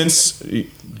job? Since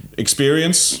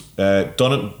experience,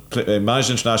 done it,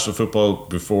 managed international football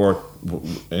before,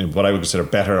 in what I would consider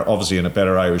better, obviously in a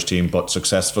better Irish team, but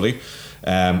successfully.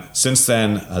 Since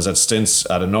then, has had stints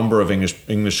at a number of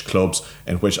English clubs,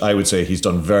 in which I would say he's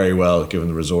done very well given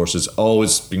the resources.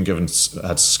 Always been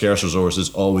had scarce resources,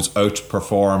 always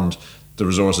outperformed the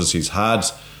resources he's had.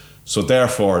 So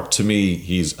therefore, to me,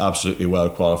 he's absolutely well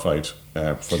qualified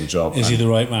for the job. Is he the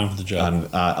right man for the job?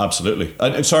 And absolutely.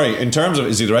 And sorry, in terms of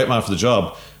is he the right man for the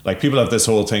job? Like, people have this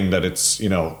whole thing that it's,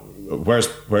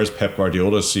 where's Pep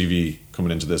Guardiola's CV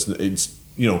coming into this? It's,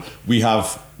 we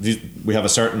have a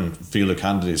certain field of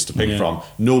candidates to pick from.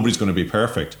 Nobody's going to be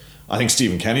perfect. I think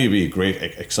Stephen Kenny would be a great,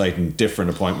 exciting, different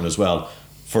appointment as well,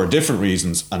 for different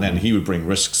reasons, and then he would bring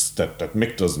risks that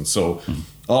Mick doesn't. So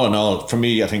all in all, for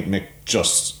me, I think Mick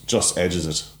just edges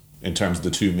it in terms of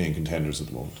the two main contenders at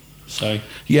the moment. Sorry.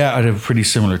 Yeah, I'd have a pretty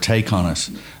similar take on it.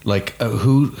 Like,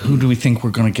 who do we think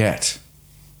we're going to get?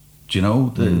 Do you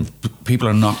know? People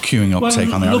are not queuing up to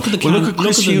take on the look Ireland. at the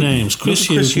Chris Hughton. Names. Chris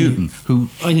Hughton, who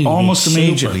almost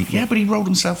immediately... Super. Yeah, but he wrote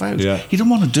himself out. Yeah. He didn't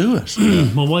want to do it.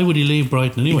 Well, why would he leave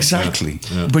Brighton anyway? Exactly.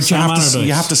 Yeah. But you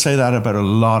have to say that about a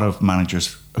lot of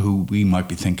managers who we might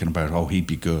be thinking about, oh, he'd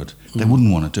be good. They wouldn't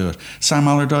want to do it. Sam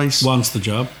Allardyce... wants the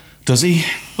job. Does he?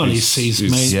 Well, he's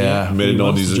made it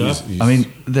on his job. I mean,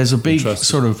 there's a big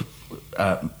sort of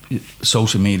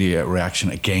social media reaction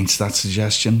against that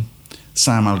suggestion.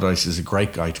 Sam Allardyce is a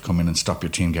great guy to come in and stop your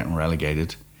team getting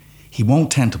relegated. He won't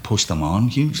tend to push them on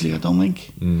hugely, I don't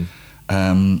think.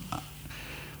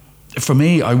 For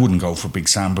me, I wouldn't go for Big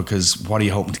Sam, because what are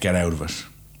you hoping to get out of it?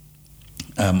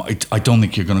 I don't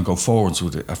think you're going to go forwards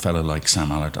with a fella like Sam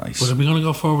Allardyce. But are we going to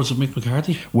go forwards with Mick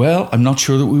McCarthy? Well, I'm not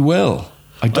sure that we will.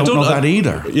 I don't know that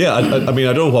either. Yeah, I mean,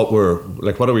 I don't know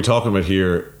what are we talking about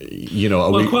here? You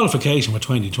know, qualification for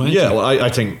 2020. Yeah, well, I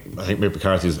think Mick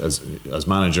McCarthy as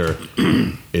manager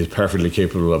is perfectly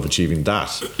capable of achieving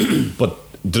that. But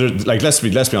let's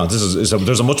be honest,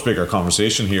 there's a much bigger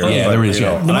conversation here. Yeah, there is.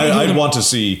 And I'd want to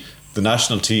see the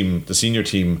national team, the senior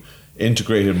team,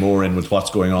 integrated more in with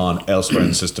what's going on elsewhere in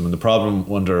the system. And the problem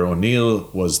under O'Neill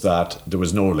was that there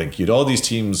was no link. You had all these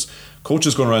teams,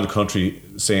 coaches going around the country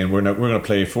saying we're going to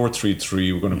play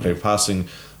 4-3-3, we're going to play passing,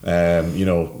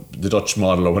 the Dutch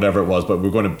model or whatever it was, but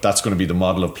that's going to be the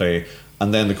model of play.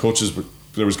 And then the coaches,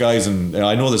 there was guys, and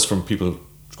I know this from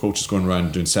coaches going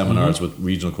around doing seminars with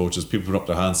regional coaches, people put up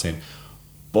their hands saying,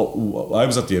 but I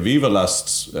was at the Aviva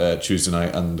last Tuesday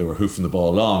night and they were hoofing the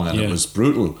ball along and it was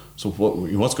brutal. So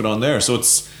what's going on there? So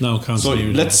it's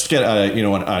let's get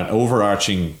an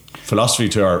overarching philosophy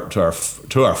to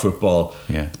our football.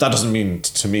 Yeah. But that doesn't mean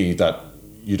to me that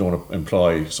you don't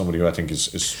employ somebody who I think is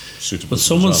suitable. But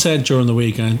someone said during the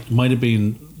week, and it might have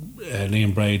been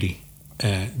Liam Brady,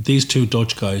 these two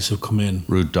Dutch guys who come in,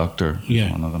 Ruud Doctor,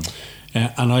 one of them,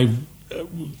 and I.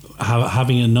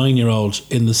 Having a 9-year-old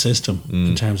in the system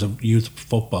in terms of youth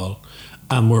football,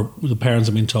 and the parents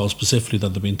have been told specifically that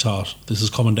they've been taught this is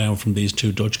coming down from these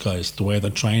two Dutch guys, the way they're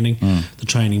training, the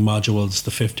training modules,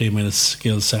 the 15-minute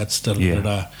skill sets, But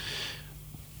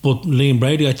Liam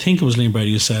Brady, I think it was Liam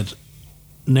Brady who said,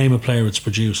 name a player it's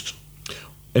produced.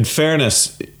 In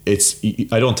fairness,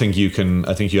 I don't think you can.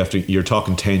 I think you have to. You're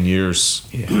talking 10 years,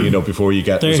 before you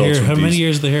get results. How many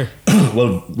years are they here?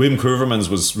 Well, Wim Koevermans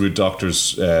was Ruud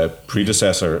Doctor's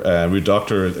predecessor. Ruud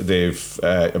Doctor,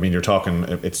 you're talking.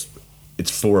 It's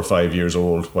 4 or 5 years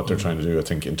old. What they're trying to do, I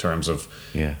think, in terms of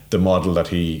the model that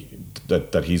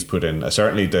he's put in.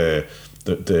 Certainly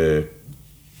the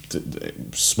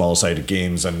small-sided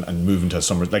games and moving to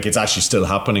summer, it's actually still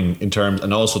happening in terms,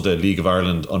 and also the League of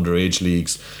Ireland underage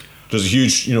leagues. There's a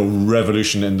huge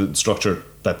revolution in the structure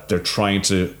that they're trying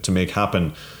to make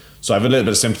happen. So I have a little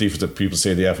bit of sympathy for the people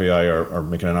say the FAI are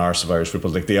making an arse of Irish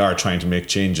football. They are trying to make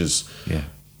changes. Yeah.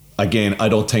 Again, I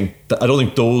don't think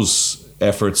those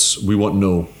efforts we won't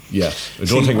know yet. I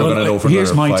don't think we're going to know for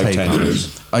another 5-10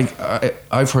 years.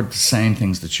 I've heard the same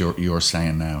things that you're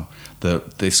saying now.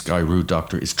 That this guy Ruud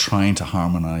Doctor is trying to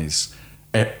harmonise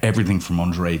everything from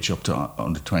underage up to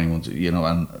under 21,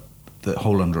 and the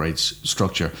whole underage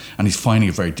structure, and he's finding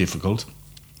it very difficult.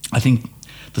 I think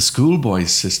the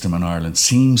schoolboys system in Ireland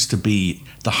seems to be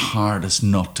the hardest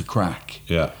nut to crack.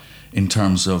 Yeah. In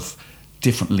terms of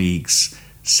different leagues,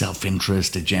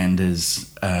 self-interest, agendas.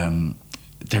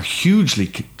 They're hugely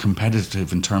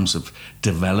competitive in terms of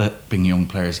developing young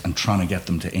players and trying to get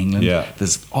them to England. Yeah.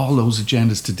 There's all those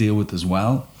agendas to deal with as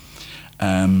well.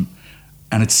 But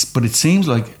it seems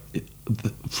like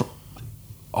for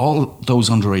all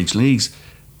those underage leagues,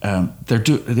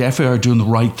 the FA are doing the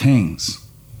right things.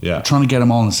 Yeah. Trying to get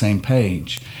them all on the same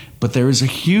page. But there is a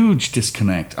huge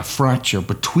disconnect, a fracture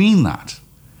between that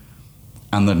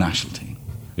and the national team.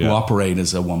 Who operate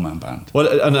as a one-man band. Well,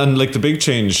 and the big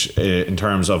change in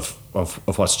terms of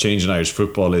what's changed in Irish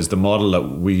football is the model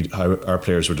that how our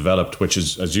players were developed, which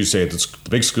is, as you say, the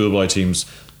big schoolboy teams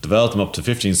developed them up to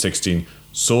 15, 16,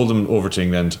 sold them over to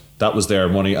England. That was their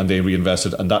money, and they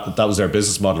reinvested, and that was their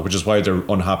business model, which is why they're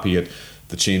unhappy at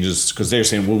the changes, because they're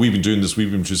saying, well, we've been doing this,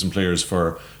 we've been producing players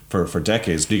for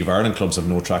decades. League of Ireland clubs have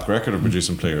no track record of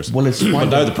producing players. Well, but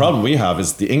now the problem we have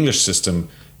is the English system.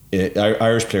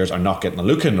 Irish players are not getting a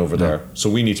look in over there, so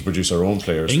we need to produce our own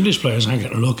players. English players aren't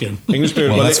getting a look in. English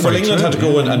players, well England had to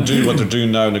go in and do what they're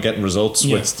doing now, and they're getting results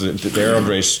with their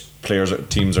underage players.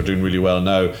 Teams are doing really well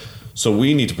now, so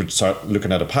we need to start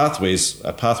looking at pathways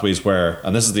where,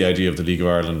 and this is the idea of the League of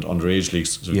Ireland underage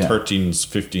leagues, so 13s,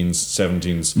 15s,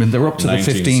 17s. I mean, they're up to 19s.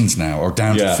 the 15s now, or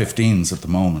down to 15s at the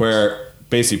moment. Where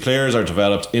basically players are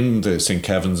developed in the St.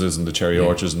 Kevinses and the Cherry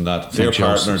Orchards and that. They're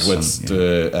partnered with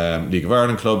the League of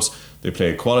Ireland clubs. They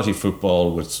play quality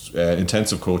football with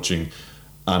intensive coaching,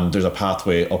 and there's a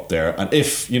pathway up there. And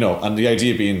if, and the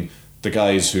idea being the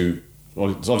guys who,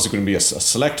 well, it's obviously going to be a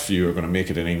select few are going to make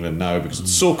it in England now because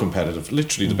it's so competitive.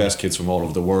 Literally the best kids from all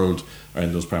over the world are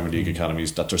in those Premier League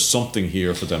academies, that there's something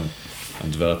here for them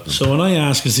and develop them. So when I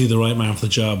ask, is he the right man for the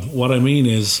job, what I mean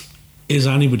is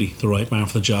anybody the right man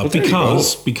for the job?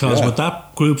 Because with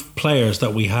that group of players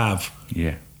that we have,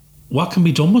 what can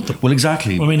be done with them? Well,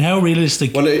 exactly. I mean, how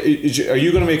realistic? Well, are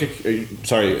you going to make a?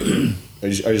 Sorry, do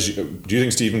you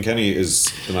think Stephen Kenny is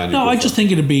the man? No, I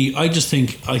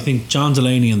think John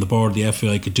Delaney and the board of the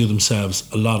FAI could do themselves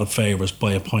a lot of favours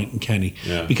by appointing Kenny.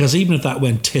 Yeah. Because even if that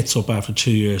went tits up after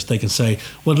 2 years, they can say,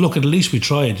 well, look, at least we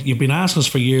tried. You've been asking us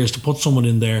for years to put someone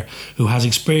in there who has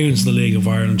experience in the League of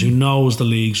Ireland, who knows the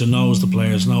leagues, who knows the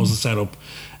players, knows the setup,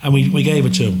 and we gave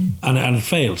it to him, and it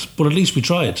failed. But at least we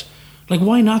tried. Like,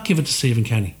 why not give it to Stephen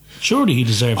Kenny? Surely he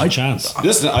deserves a chance.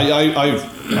 Listen,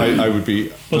 I would be.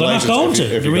 But they're not going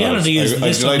to. The reality is,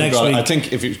 this next week. I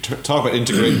think if you talk about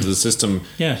integrating into the system,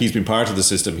 he's been part of the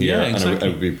system here, exactly.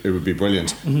 and it would be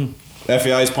brilliant.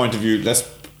 FAI's point of view. Let's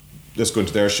go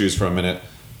into their shoes for a minute.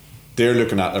 They're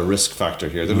looking at a risk factor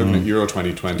here. They're looking at Euro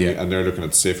 2020, and they're looking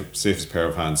at the safest pair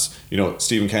of hands.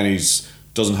 Stephen Kenny's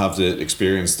doesn't have the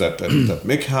experience that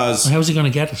Mick has. How's he going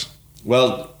to get it?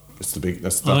 Well, it's the big.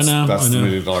 That's the $1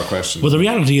 million question. Well, the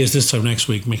reality is, this time next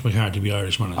week, Mick McCarthy will be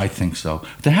Irish manager. I think so.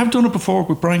 They have done it before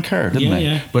with Brian Kerr, didn't they?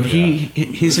 Yeah. But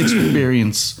his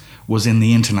experience was in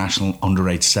the international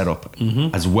under-8 setup,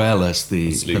 as well as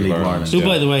the League of Ireland. Who,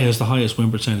 by the way, has the highest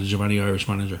win percentage of any Irish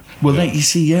manager. Well, you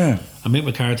see, and Mick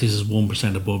McCarthy's is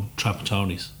 1% above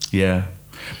Trapattoni's. Yeah.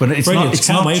 But it's brilliant. not. It's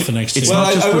can't not wait for next year. Well,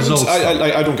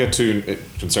 I don't get too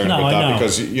concerned about that,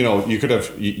 because you could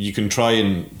have you can try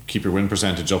and keep your win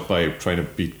percentage up by trying to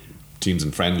beat teams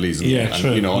in friendlies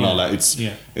and all that.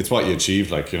 It's what you achieve,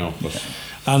 But.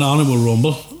 And on it will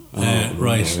rumble.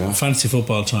 Fantasy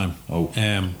football time.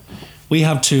 We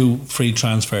have 2 free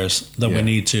transfers that we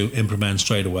need to implement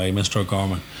straight away, Mr.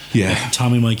 O'Gorman.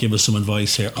 Tommy might give us some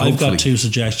advice here. Hopefully. I've got 2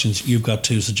 suggestions. You've got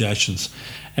 2 suggestions.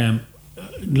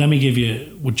 Let me give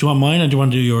you. Would you want mine, or do you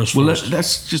want to do yours first? Well,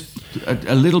 let's just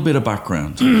a little bit of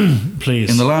background,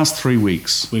 please. In the last 3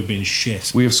 weeks, we've been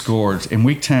shit. We have scored in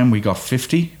week 10. We got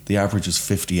 50. The average is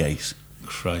 58.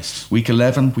 Christ. Week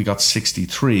 11, we got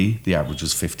 63. The average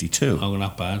is 52. Oh,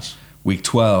 not bad. Week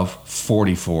 12,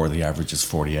 44. The average is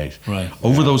 48. Right.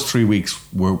 Over those 3 weeks,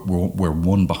 we're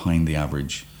 1 behind the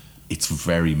average. It's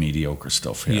very mediocre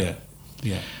stuff here.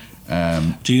 Yeah.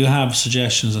 Do you have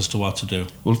suggestions as to what to do?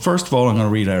 Well, first of all, I'm going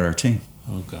to read out our team.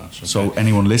 Oh gosh! Okay. So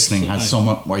anyone listening has some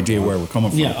idea where we're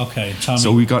coming from. Yeah. Okay. Tommy,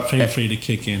 so we got feel free to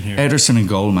kick in here. Ederson in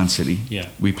goal, Man City. Yeah.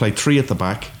 We played 3 at the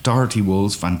back: Doherty,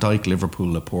 Wolves; Van Dijk,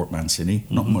 Liverpool; Laporte, Man City.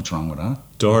 Nothing much wrong with that.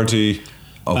 Doherty,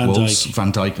 Wolves,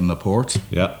 Van Dijk, and Laporte.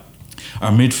 Yeah.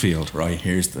 Our midfield, right?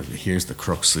 Here's the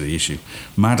crux of the issue: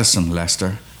 Maddison,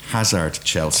 Leicester; Hazard,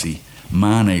 Chelsea;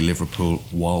 Mane, Liverpool;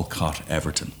 Walcott,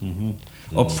 Everton.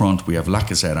 Up front, we have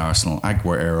Lacazette, Arsenal;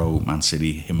 Aguero, Man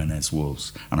City; Jimenez,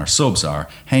 Wolves. And our subs are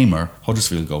Hamer,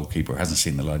 Huddersfield goalkeeper, hasn't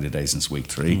seen the light of day since week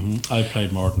 3. I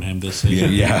played more than him this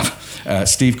season. Yeah.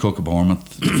 Steve Cook of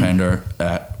Bournemouth, defender;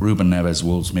 Ruben Neves,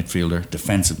 Wolves midfielder,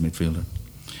 defensive midfielder;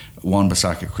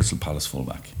 Wan-Bissaka, Crystal Palace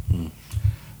fullback.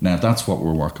 Now, that's what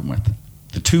we're working with.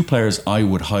 The 2 players I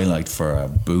would highlight for a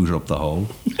boot up the hole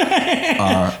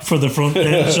are... for the front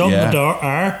edge of the door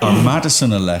are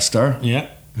Maddison of Leicester,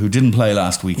 who didn't play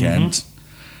last weekend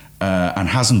and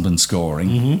hasn't been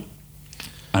scoring,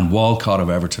 and Walcott of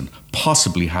Everton,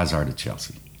 possibly Hazard at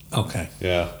Chelsea. Okay.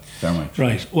 Yeah.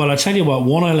 Right. Well, I tell you what.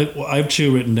 One, I have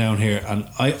 2 written down here, and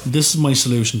this is my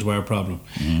solution to our problem.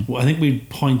 Well, I think we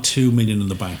 0.2 million in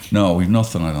the bank. No, we've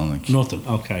nothing. I don't think. Nothing.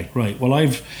 Okay. Right. Well,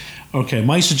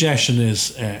 my suggestion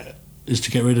is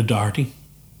to get rid of Doherty.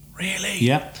 Really?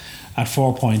 Yeah. At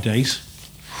 4.8,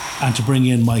 and to bring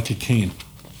in Michael Keane.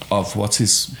 Of what's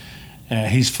his?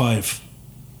 He's 5.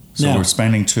 So now, we're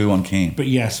spending 2 on Keane. But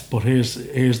here's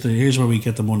where we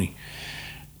get the money.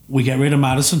 We get rid of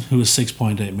Maddison, who is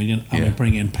 6.8 million, and we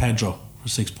bring in Pedro for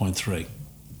 6.3.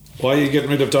 Why are you getting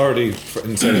rid of Doherty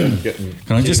instead of getting?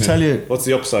 Can I just tell you what's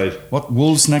the upside? What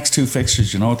Wolves' next 2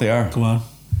 fixtures? You know what they are? Come on.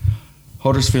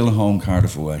 Huddersfield at home,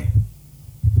 Cardiff away.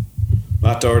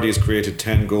 Matt Doherty has created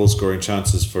 10 goal-scoring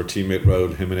chances for teammate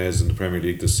Raúl Jimenez in the Premier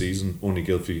League this season. Only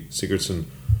Gylfi Sigurdsson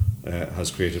has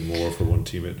created more for one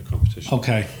teammate in the competition.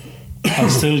 Okay.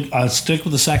 I'll stick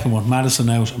with the second one. Maddison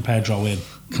out and Pedro in.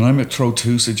 Can I throw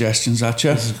 2 suggestions at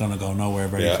you? This is going to go nowhere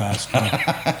very fast.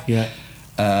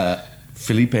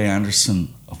 Felipe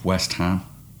Anderson of West Ham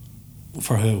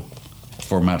For who?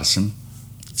 for Madison.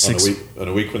 On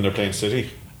a week when they're playing City.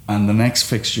 And the next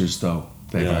fixtures, though,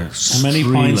 they've Yeah. How many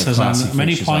points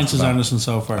has Anderson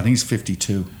so far? I think it's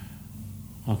 52.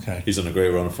 Okay. He's on a great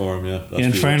run of form, yeah. Yeah,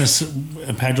 in fairness,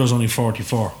 Pedro's only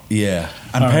 44. Yeah.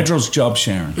 And All right. Pedro's job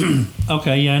sharing.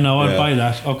 Okay, yeah, no, I'd Yeah. buy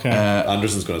that. Okay.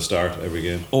 Anderson's going to start every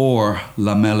game. Or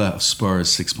Lamella of Spurs,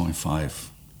 6.5.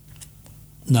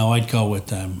 No, I'd go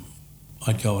with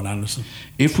Anderson.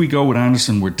 If we go with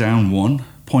Anderson, we're down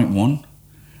 1.1,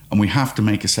 and we have to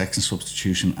make a second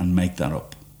substitution and make that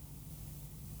up.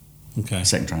 Okay.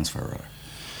 Second transfer, rather.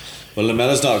 Well,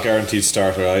 Lamella's not a guaranteed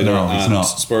starter either. No, he's and not.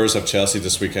 Spurs have Chelsea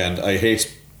this weekend. I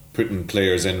hate putting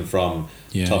players in from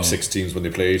top 6 teams when they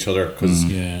play each other because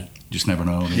Yeah. Just never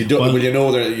know. you don't. Well, you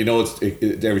know,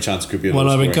 every chance it could be. A Well,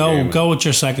 I would low-scoring game. go with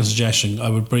your second suggestion. I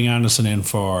would bring Anderson in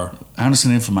for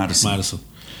Anderson in for Madison. Madison.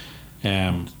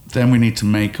 Then we need to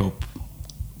make up.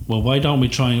 Well, why don't we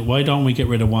get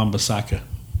rid of Wan-Bissaka?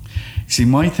 See,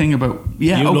 my thing about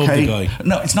You love okay, the guy.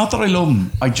 no, it's not that I love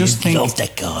him. I just think love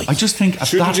that guy. I just think at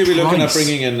Shouldn't that you be looking at price-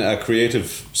 bringing in a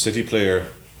creative City player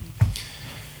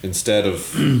instead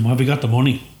of Well, we got the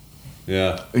money.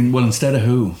 yeah? Well, instead of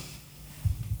who?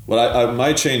 Well,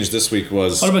 my change this week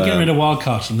was What about getting rid of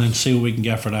Walcott and then see what we can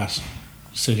get for that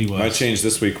city-wise? my change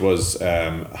this week was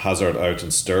Hazard out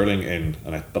and Sterling in,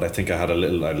 but I think I had a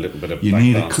little bit of You bank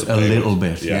need balance to a play little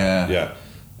with. bit, yeah.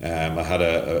 I had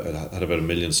about $1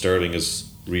 million. Sterling is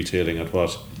retailing at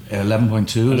what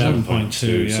 11.2.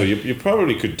 11.2, yeah. So you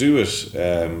probably could do it.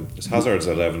 Hazard's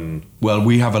 11. Well,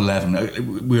 we have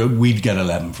 11. We'd get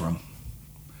 11 for him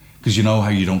because you know how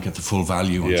you don't get the full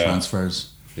value on Yeah.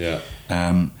 transfers. Yeah,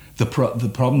 The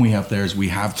problem we have there is we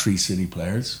have 3 City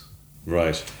players.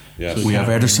 right. Yeah, We have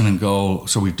Ederson in goal,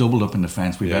 so we've doubled up in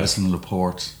defence. We've Yeah. Ederson and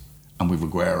Laporte, and we've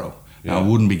Aguero. Now, I Yeah.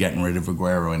 wouldn't be getting rid of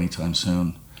Aguero anytime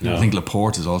soon. No. I think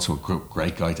Laporte is also a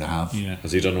great guy to have. Yeah.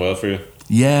 Has he done well for you?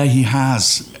 Yeah, he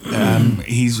has.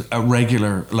 He's a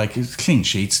regular, like it's clean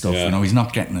sheet stuff. Yeah. You know, he's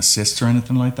not getting assists or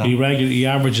anything like that. He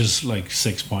averages like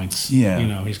 6 points. Yeah. You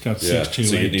know, he's got Yeah. 6, 2,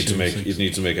 So 8, you two,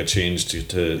 need to make a change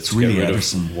to really get rid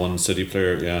Ederson. of one City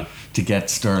player. Yeah. To get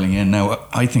Sterling in. Now,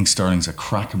 I think Sterling's a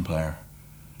cracking player.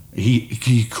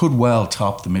 He could well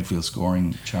top the midfield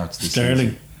scoring charts this Sterling.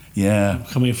 season. Yeah.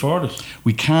 Can we afford it?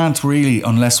 We can't really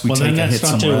unless we Well, take then a hit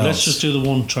let's not do somewhere it. else. Let's just do the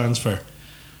one transfer.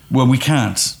 Well, we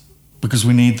can't because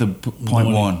we need the point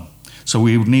Money. 1. So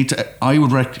we would need to. I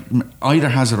would recommend either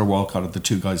Hazard or Walcott are the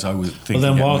 2 guys I would think. Well,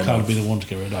 then of getting rid Walcott of. would be the one to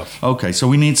get rid of. Okay, so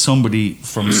we need somebody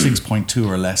from 6.2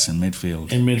 or less in midfield.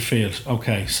 In midfield.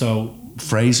 Okay, so,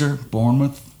 Fraser,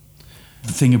 Bournemouth.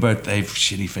 The thing about they've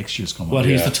shitty fixtures coming. well, up.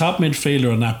 he's the top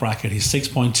midfielder in that bracket. He's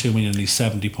 6.2 million and he's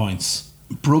 70 points.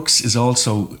 Brooks is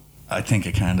also, I think,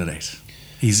 a candidate.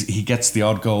 He gets the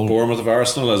odd goal. Bournemouth of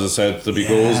Arsenal, as I said,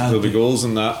 there'll be goals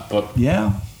in that, but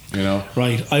Yeah. you know.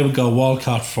 Right, I would go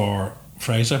Walcott for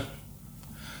Fraser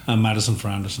and Madison for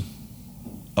Anderson.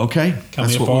 Okay. Can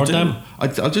we what afford do. them?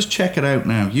 I'll just check it out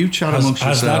now. You chat amongst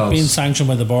Has that yourselves. been sanctioned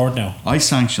by the board now? I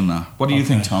sanction that. What do you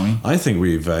think, Okay. Tommy? I think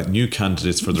we've new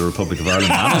candidates for the Republic of Ireland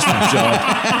management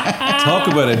job. Talk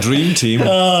about a dream team.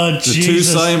 Oh, The Jesus. two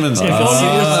Simons. If I only see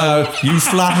it it's- now. You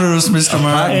flatter us, Mr.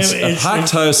 Martin. A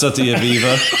packed house at the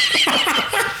Aviva.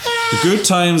 The good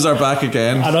times are back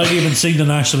again. And I'd even sing the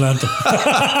national anthem.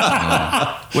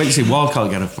 Wait, you see, Walcott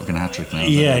get a fucking hat trick now.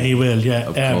 Yeah, he will, yeah.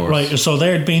 Of course. Right, so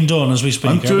they're being done as we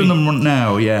speak. I'm are doing we? them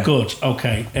now, yeah. Good,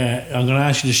 okay. I'm going to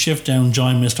ask you to shift down,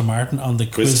 join Mr. Martin on the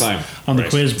Quiz quiz time. On the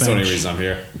Right. quiz That's the only bench. reason I'm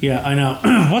here. Yeah, I know.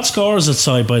 What score is it,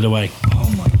 Si, by the way? Oh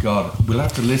my God. We'll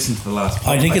have to listen to the last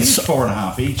I think it's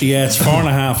 4.5 each. Yeah, it's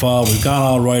 4.5 all. We've gone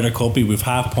all Ryder Cuppy. We've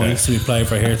half points to be played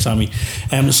for here, Tommy.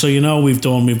 So you know we've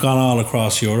gone all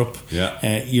across Europe.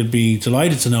 Yeah. You'll be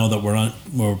delighted to know that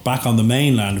we're back on the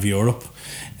mainland of Europe.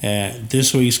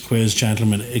 This week's quiz,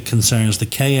 gentlemen, it concerns the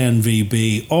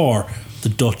KNVB or the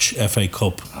Dutch FA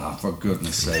Cup. Ah, for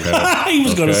goodness sake. He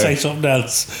was going to Okay. say something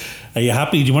else. Are you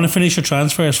happy? Do you want to finish your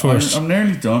transfers first? I'm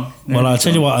nearly done. Well, I'll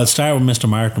tell you what, I'll start with Mr.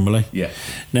 Martin, will I? Yeah.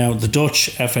 Now, the Dutch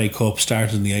FA Cup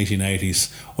started in the 1880s.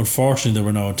 Unfortunately, there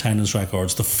were no attendance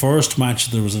records. The first match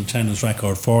that there was an attendance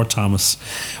record for, Thomas,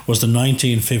 was the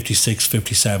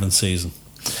 1956-57 season.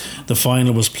 The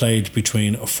final was played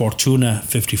between Fortuna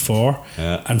 54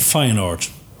 and Feyenoord.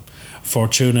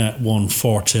 Fortuna won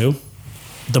 4-2.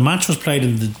 The match was played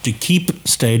in the De Kuip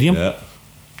Stadium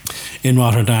in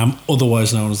Rotterdam,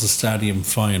 otherwise known as the Stadium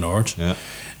Feyenoord.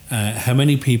 How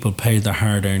many people paid their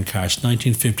hard-earned cash?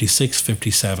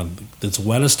 1956-57. It's a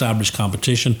well-established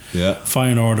competition. Yeah.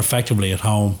 Feyenoord effectively at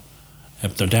home.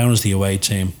 They're down as the away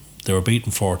team. They were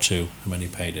beaten 4-2. How many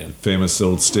paid in? Famous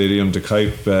old stadium, De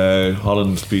Kuip.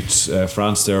 Holland beat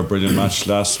France there. Brilliant match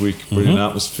last week. Brilliant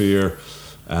atmosphere.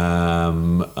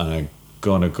 And I'm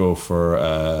gonna go for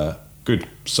a good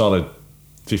solid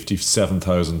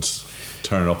 57,000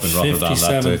 turn up in Rotterdam that day.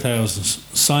 57,000.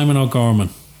 Simon O'Gorman.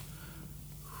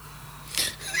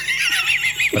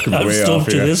 I've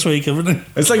stumped you this week, haven't I?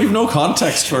 It's like you've no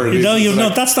context for it.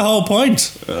 That's the whole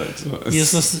point.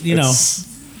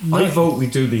 I vote we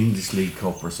do the English League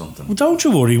Cup or something. Well, don't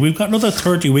you worry, we've got another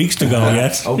 30 weeks to go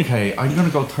yet. Okay, I'm going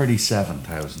to go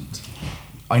 37,000.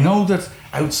 I know that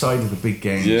outside of the big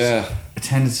games,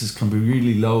 attendances can be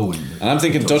really low. And I'm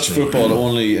thinking Dutch football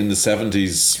only in the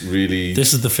 70s really.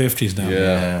 This is the 50s now.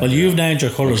 Yeah. Well, you've named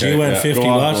your colours. Okay, you went 50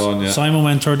 what? Simon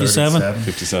went 37.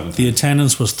 57. The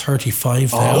attendance was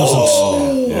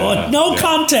 35,000. No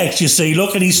context, you see.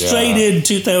 Look, and he's straight in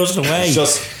 2,000 away.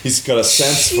 He's got a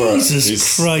sense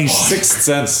Jesus Christ. Sixth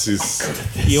sense.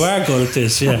 You are good at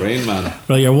this, yeah. Rain Man.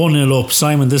 Right, you're 1-0 up.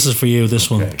 Simon, this is for you, this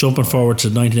one. Jumping forward to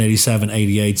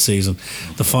 1987-88 season.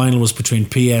 The final was between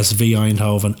PSV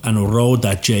Eindhoven and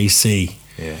Roda JC.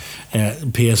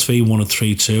 PSV won it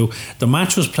 3-2. The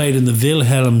match was played in the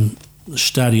Wilhelm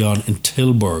Stadion in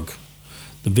Tilburg.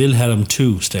 The Wilhelm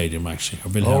II Stadium, actually.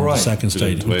 Or Wilhelm II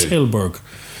Stadium in Tilburg.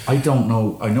 I don't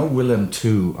know. I know Willem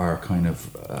II are kind of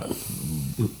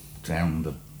down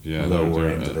the lower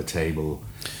end of the table.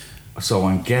 So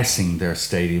I'm guessing their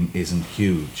stadium isn't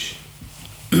huge.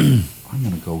 I'm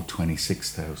going to go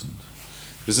 26,000.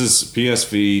 This is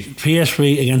PSV.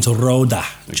 PSV against Roda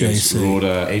JC.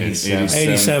 Roda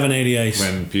 87-88.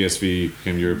 When PSV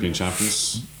became European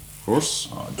champions. Of course.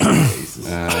 Oh, Jesus.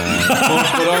 But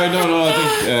I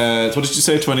think. What did you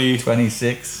say?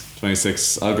 26.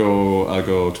 26. I'll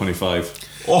go 25.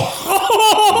 I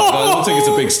don't think it's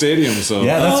a big stadium, so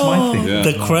yeah, that's my thing.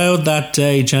 The crowd that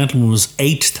day, gentlemen, was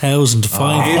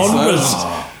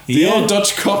 8,500. The old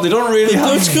Dutch Cup. They don't really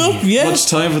have Dutch Cup, much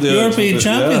time for the European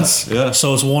champions. Yeah.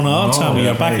 So it's 1-1, Tommy.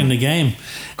 You're back in the game.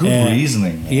 Good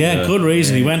reasoning. Yeah, good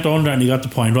reason. He went under and he got the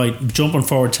point. Right, jumping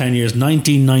forward 10 years,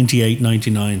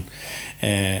 1998-99.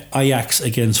 Ajax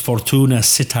against Fortuna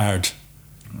Sittard.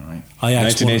 Right.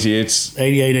 Ajax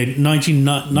 1988.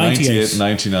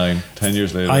 1998-99. 10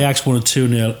 years later. Ajax won it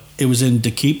 2-0. It was in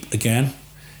De Kuip again.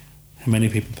 How many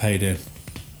people paid in?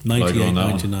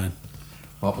 98-99.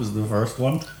 What was the first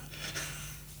one?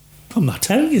 I'm not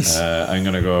telling you. I'm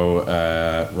going to go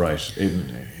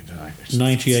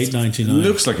 98-99.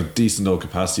 Looks like a decent old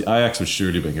capacity. Ajax would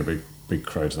surely bring a big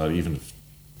crowd to that, even if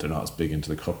they're not as big into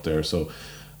the cup there. So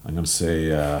I'm going to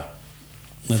say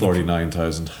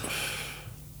 49,000.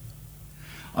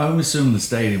 I would assume the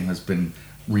stadium has been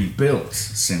rebuilt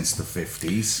since the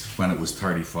 50s when it was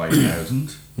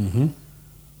 35,000.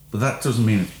 But that doesn't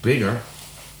mean it's bigger.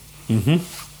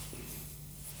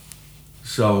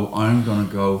 So I'm going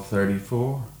to go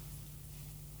 34.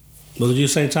 What did you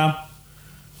say, Tom?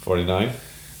 49.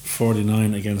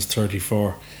 49 against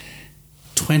 34.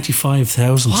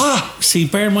 25,000. See,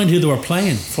 bear in mind who they were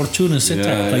playing. Fortuna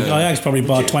Sittard. Ajax probably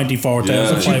bought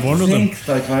 24,500 of them.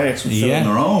 Like Ajax would fill on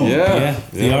their own.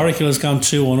 The Oracle has gone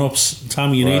 2-1 up.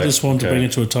 Tommy, you need this one to bring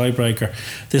it to a tiebreaker.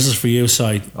 This is for you,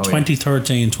 side.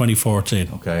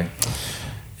 2013-2014. Okay.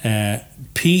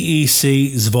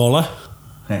 PEC Zwolle.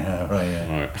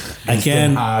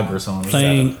 Again, Hague or something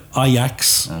playing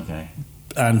Ajax. Okay.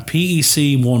 And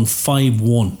PEC won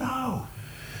 5-1. No.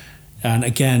 And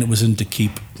again, it was in De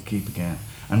Kuip. De Kuip again.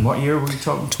 And what year were we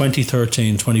talking?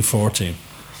 2013-2014.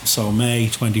 So May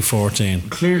 2014.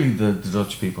 Clearly, the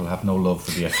Dutch people have no love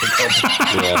for the FA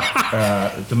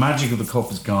Cup. The magic of the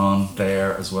cup is gone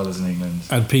there as well as in England.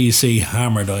 And PEC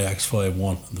hammered Ajax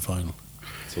 5-1 in the final.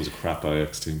 So it was a crap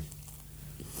Ajax team.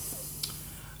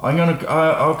 I'm gonna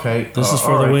okay. This is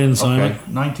for the win, Simon.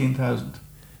 19,000.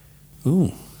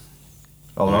 Ooh.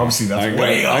 Oh, obviously that's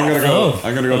way off.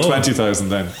 I'm gonna go 20,000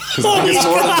 then, because I think it's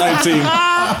more than 19.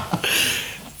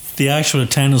 The actual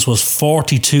attendance was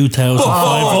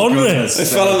 42,500. They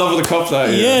fell in love with the cup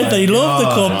that year. Yeah, they loved the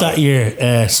cup that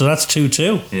year. So that's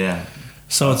 2-2. Yeah.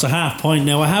 So it's a half point.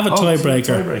 Now I have a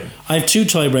tiebreaker. I have two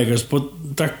tiebreakers, but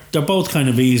they're both kind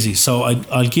of easy. So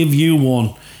I'll give you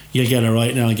one. You'll get it right,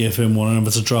 and I'll give him one. And if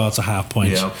it's a draw, it's a half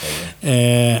point. Yeah,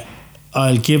 okay.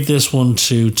 I'll give this one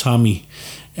to Tommy.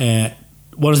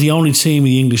 What is the only team in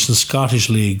the English and Scottish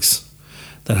leagues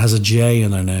that has a J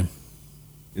in their name?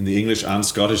 In the English and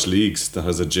Scottish leagues that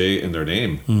has a J in their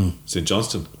name. St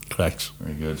Johnstone. Correct.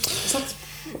 Very good.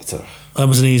 That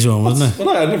was an easy one, wasn't it?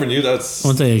 Well, I never knew that.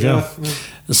 Well, there you go.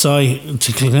 So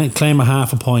to claim a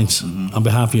half a point on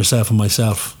behalf of yourself and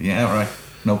myself. Yeah, right.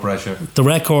 No pressure. The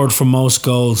record for most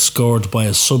goals scored by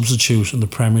a substitute in the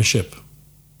Premiership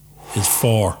is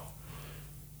 4.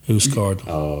 Who scored?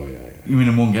 Oh, yeah. You mean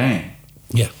in one game?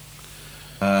 Yeah.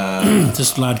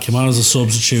 This lad came on as a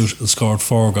substitute and scored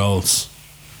 4 goals.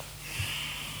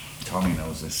 Tommy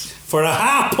knows this. For a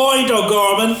half point,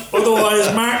 O'Gorman.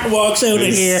 Otherwise, Martin walks out of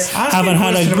here having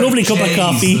had a lovely cup of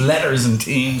coffee. Letters and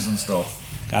teams and stuff.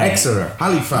 Exeter,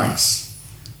 Halifax.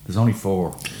 There's only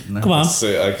 4. Come on.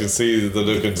 I can see the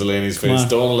look in Delaney's face.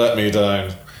 Don't let me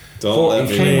down. Don't let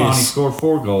me came down. on, he scored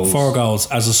 4 goals. 4 goals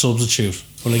as a substitute.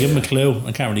 Will I give him a clue?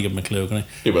 I can't really give him a clue, can I?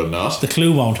 You will not. The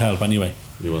clue won't help anyway.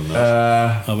 You will not.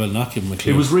 I will not give him a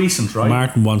clue. It was recent, right?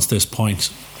 Martin wants this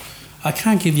point. I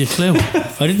can't give you a clue.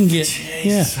 I didn't get.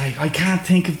 Jeez, I can't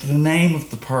think of the name of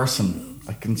the person.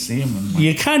 I can see him. In my...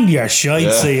 You can, you're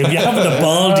shite, see him. You're having a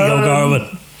ball to go,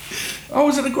 Garvin. Oh,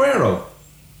 was it Aguero?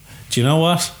 Do you know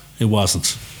what? It wasn't.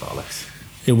 Bollocks.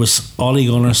 It was Ole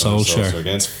Gunnar Solskjaer.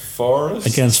 Against Forest?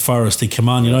 Against Forest. He came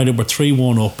on, United were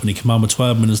 3-1 up, and he came on with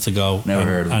 12 minutes to go. Never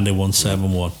heard of him. And they won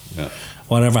 7-1. Yeah.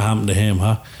 Whatever happened to him,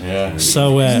 huh? Yeah.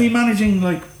 So, Isn't he managing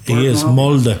like... he is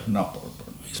Molde. No.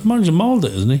 He's managing Molde,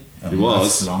 isn't he? He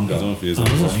was. That's long ago. I don't know if he is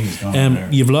He's gone there.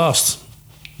 You've lost.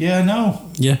 Yeah, I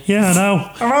know. Yeah, I know.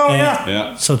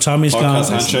 Yeah. So Tommy's Podcast gone.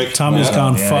 handshake. Tommy's Yeah.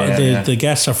 gone. Yeah. The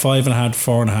guests are 5.5,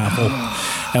 4.5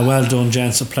 up. Well done,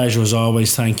 gents. A pleasure as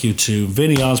always. Thank you to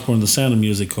Vinnie Osborne, the Sound of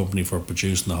Music Company, for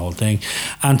producing the whole thing,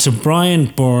 and to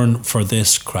Brian Byrne for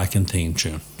this cracking theme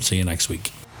tune. See you next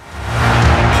week.